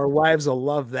opens up. Our wives will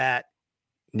love that.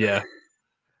 Yeah.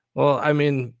 Well, I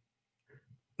mean,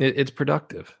 it's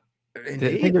productive.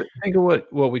 Think of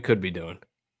what we could be doing.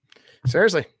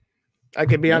 Seriously. I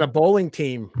could be on a bowling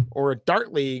team or a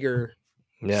dart league or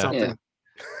something.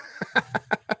 Yeah.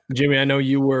 Jimmy, I know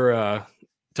you were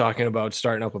talking about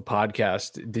starting up a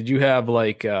podcast. Did you have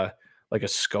like a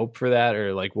scope for that,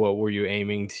 or like what were you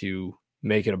aiming to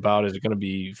make it about? Is it going to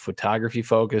be photography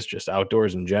focused, just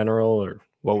outdoors in general, or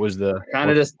what was the kind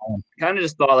of just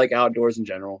thought like outdoors in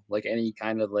general, like any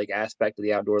kind of like aspect of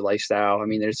the outdoor lifestyle? I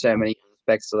mean, there's so many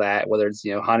aspects to that, whether it's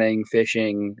hunting,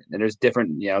 fishing, and there's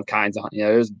different kinds of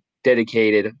there's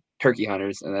dedicated turkey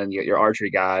hunters, and then you got your archery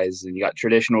guys, and you got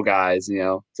traditional guys.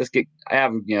 I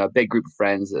have a big group of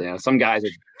friends. Some guys are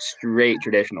straight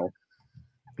traditional.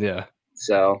 Yeah.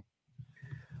 So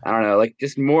I don't know, like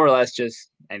just more or less just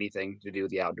anything to do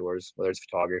with the outdoors, whether it's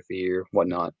photography or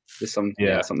whatnot. Just something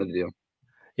to do.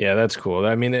 Yeah, that's cool.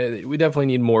 I mean, we definitely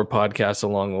need more podcasts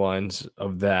along the lines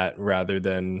of that rather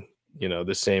than,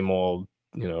 the same old,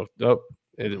 we're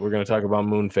going to talk about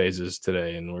moon phases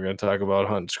today, and we're going to talk about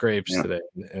hunting scrapes today,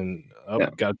 and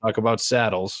got to talk about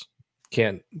saddles.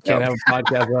 Can't have a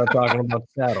podcast without talking about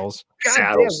saddles.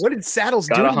 God damn, what did saddles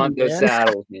do? Gotta hunt those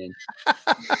saddles, man.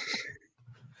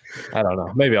 I don't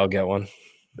know. Maybe I'll get one.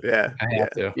 Yeah, I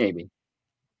have to. Maybe.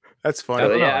 That's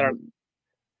funny.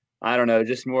 I don't know.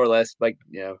 Just more or less like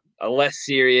a less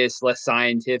serious, less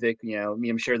scientific.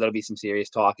 I'm sure there'll be some serious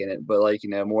talk in it, but like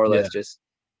more or less just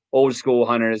old school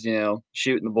hunters.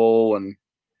 Shooting the bull and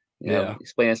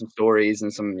explaining some stories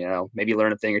and some maybe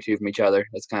learn a thing or two from each other.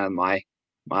 That's kind of my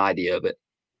idea of it.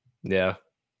 Yeah,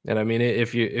 and I mean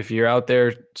if you're out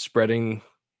there spreading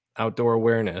outdoor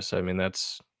awareness, I mean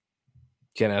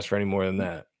can't ask for any more than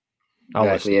that.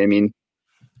 Exactly. I mean,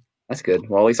 that's good.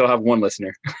 Well, at least I'll have one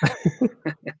listener.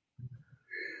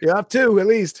 You have two at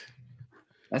least.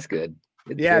 That's good.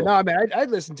 Yeah, no, I mean, I'd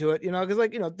listen to it,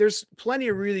 because there's plenty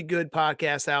of really good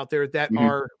podcasts out there that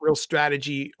are real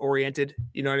strategy oriented.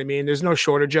 You know what I mean? There's no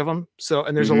shortage of them. So,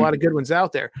 and there's a lot of good ones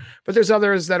out there, but there's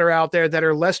others that are out there that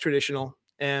are less traditional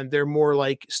and they're more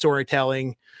like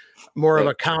storytelling, more of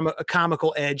a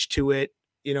comical edge to it.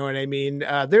 You know what I mean?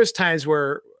 There's times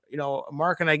where,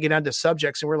 Mark and I get onto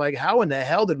subjects and we're like, how in the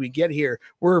hell did we get here?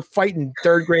 We're fighting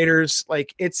third graders.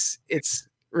 Like it's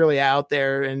really out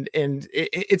there and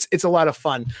it's a lot of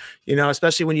fun,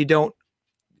 especially when you don't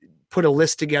put a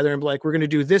list together and be like, we're going to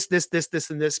do this,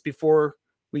 and this before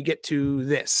we get to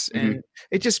this. And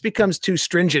it just becomes too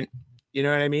stringent. You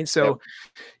know what I mean? So,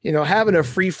 having a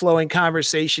free flowing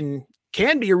conversation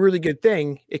can be a really good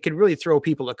thing. It can really throw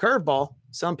people a curveball,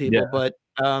 some people, but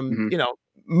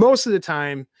most of the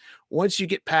time, once you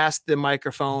get past the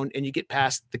microphone and you get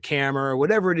past the camera or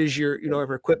whatever it is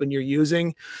whatever equipment you're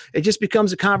using, it just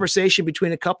becomes a conversation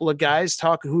between a couple of guys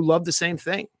talking who love the same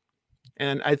thing.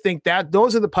 And I think that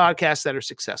those are the podcasts that are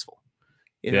successful.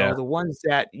 The ones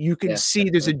that you can see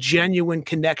there's a genuine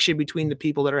connection between the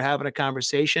people that are having a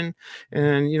conversation.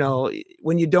 And,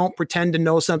 when you don't pretend to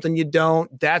know something you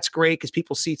don't, that's great because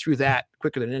people see through that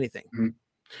quicker than anything.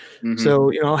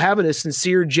 So, having a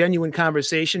sincere, genuine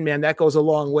conversation, man, that goes a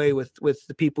long way with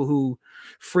the people who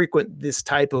frequent this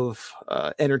type of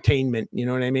entertainment. You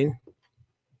know what I mean?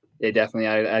 Yeah, definitely.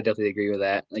 I definitely agree with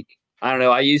that. Like, I don't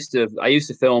know. I used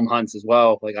to film hunts as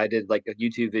well. Like I did like a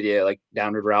YouTube video, like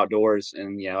Downriver Outdoors,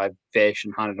 and I fished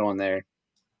and hunted on there.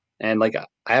 And like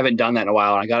I haven't done that in a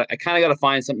while. And I kind of got to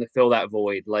find something to fill that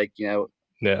void. Like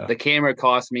the camera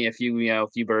cost me a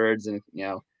few birds, and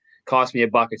cost me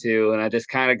 $1 or $2, and I just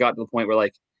kind of got to the point where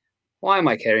like, why am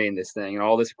I carrying this thing and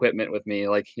all this equipment with me?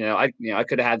 Like I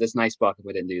could have had this nice buck if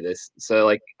I didn't do this. So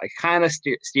like I kind of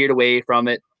steered away from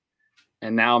it.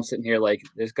 And now I'm sitting here like,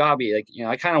 there's gotta be like,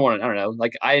 I kind of want to, I don't know,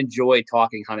 like I enjoy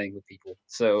talking hunting with people.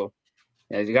 So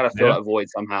you got to fill that void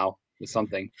somehow with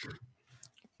something.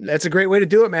 That's a great way to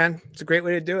do it, man. It's a great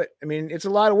way to do it. I mean, it's a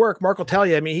lot of work. Mark will tell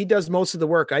you, I mean, he does most of the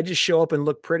work. I just show up and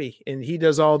look pretty and he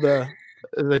does all the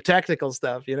technical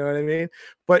stuff. You know what I mean?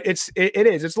 But it's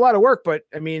a lot of work, but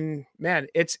I mean, man,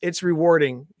 it's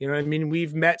rewarding. You know what I mean?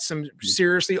 We've met some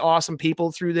seriously awesome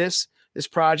people through this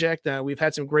project. We've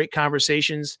had some great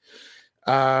conversations.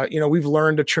 We've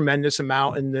learned a tremendous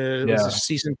amount in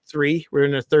season 3. We're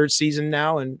in the 3rd season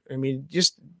now. And I mean,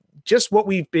 just what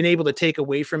we've been able to take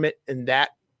away from it in that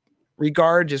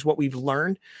regard, just what we've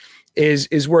learned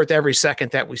is worth every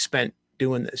second that we spent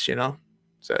doing this,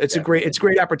 So it's a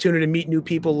great opportunity to meet new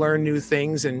people, learn new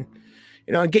things, and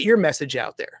and get your message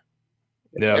out there.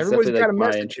 Yeah, everybody's got a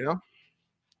message,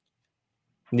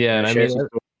 Yeah, and I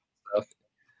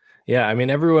mean,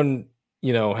 everyone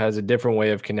has a different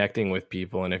way of connecting with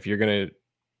people, and if you're gonna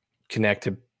connect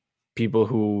to people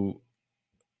who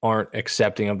aren't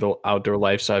accepting of the outdoor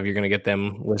lifestyle, if you're gonna get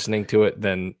them listening to it,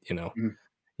 then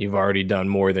you've already done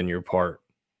more than your part.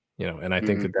 And I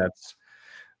think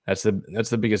that's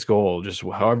the biggest goal. Just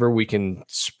however we can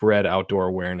spread outdoor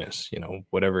awareness,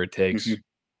 whatever it takes.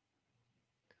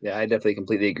 Yeah, I definitely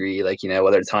completely agree. Like,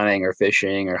 whether it's hunting or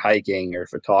fishing or hiking or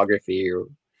photography or,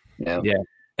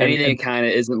 anything kind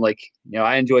of isn't like,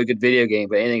 I enjoy a good video game,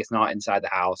 but anything that's not inside the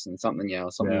house and something,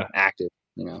 something active,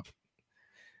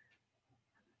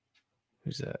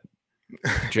 Who's that?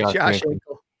 Josh.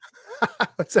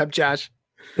 What's up, Josh?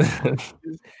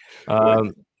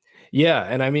 Yeah.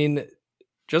 And I mean,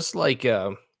 just like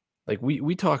like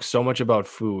we talk so much about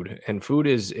food, and food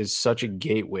is such a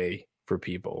gateway for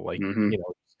people. Like, Mm-hmm. you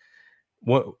know,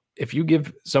 what if you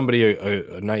give somebody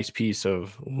a nice piece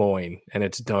of loin and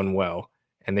it's done well,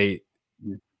 and they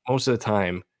most of the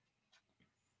time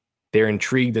they're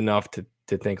intrigued enough to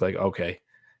think like, okay,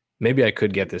 maybe I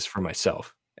could get this for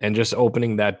myself. And just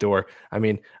opening that door. I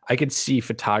mean, I could see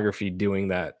photography doing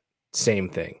that same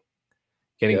thing,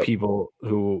 getting Yep. people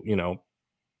who, you know,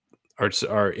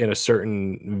 are in a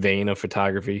certain vein of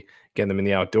photography, getting them in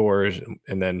the outdoors,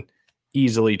 and then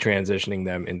easily transitioning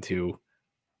them into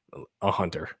a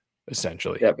hunter,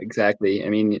 essentially. Yep, exactly. I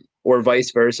mean, or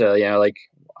vice versa. You know, like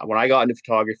when I got into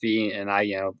photography, and I,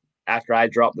 you know, after I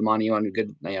dropped the money on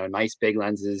good, you know, nice big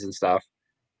lenses and stuff,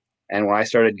 and when I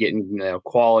started getting, you know,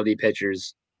 quality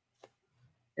pictures.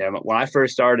 Yeah, when I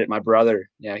first started, my brother,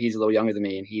 you know, he's a little younger than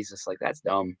me, and he's just like, "That's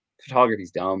dumb.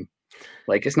 Photography's dumb.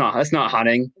 Like, that's not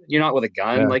hunting. You're not with a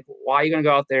gun. Yeah. Like, why are you gonna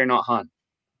go out there and not hunt?"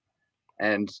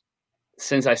 And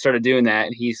since I started doing that,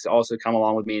 and he's also come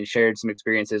along with me and shared some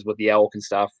experiences with the elk and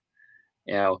stuff,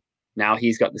 you know, now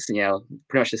he's got this, you know,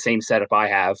 pretty much the same setup I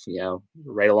have, you know,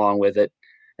 right along with it.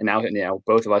 And now, you know,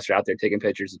 both of us are out there taking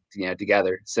pictures, you know,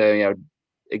 together. So, you know,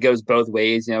 it goes both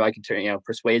ways. You know, I can turn, you know,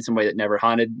 persuade somebody that never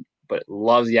hunted but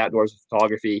loves the outdoors with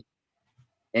photography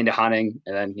into hunting,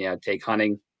 and then, you know, take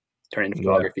hunting, turn into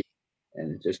photography,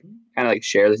 and just kind of like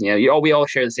share this. You know, we all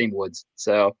share the same woods,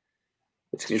 so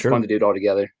it's fun to do it all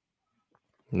together.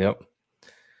 Yep.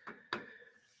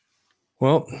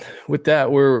 Well, with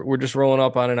that, we're just rolling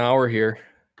up on an hour here.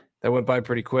 That went by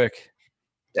pretty quick.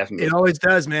 Definitely. It always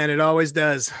does, man. It always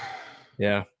does.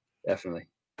 Yeah. Definitely.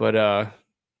 But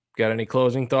got any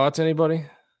closing thoughts, anybody?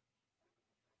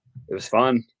 It was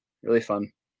fun. Really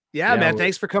fun. Yeah, man.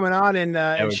 Thanks for coming on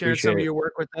and sharing some of your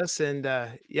work with us. And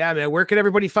yeah, man, where can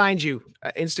everybody find you?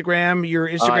 Instagram, your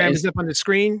Instagram is up on the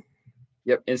screen.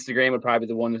 Yep. Instagram would probably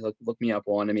be the one to look me up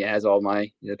on. I mean, it has all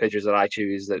my, you know, pictures that I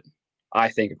choose that I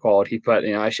think are quality, but,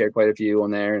 you know, I share quite a few on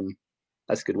there, and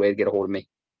that's a good way to get a hold of me.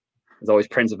 There's always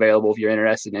prints available if you're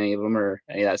interested in any of them or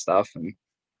any of that stuff. And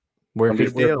don't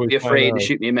be afraid to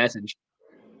shoot me a message.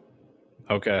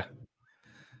 Okay.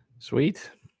 Sweet.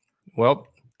 Well,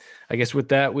 I guess with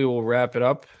that, we will wrap it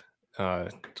up.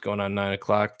 It's going on 9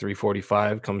 o'clock,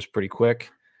 3:45 comes pretty quick.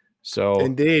 So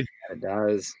indeed, it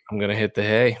does. I'm going to hit the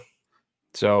hay.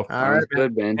 So all right,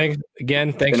 good, man.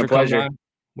 Thanks for coming on.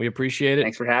 We appreciate it.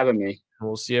 Thanks for having me.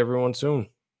 We'll see everyone soon.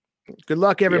 Good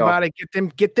luck, everybody.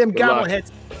 Get them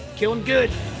gobbleheads. Kill them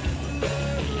good.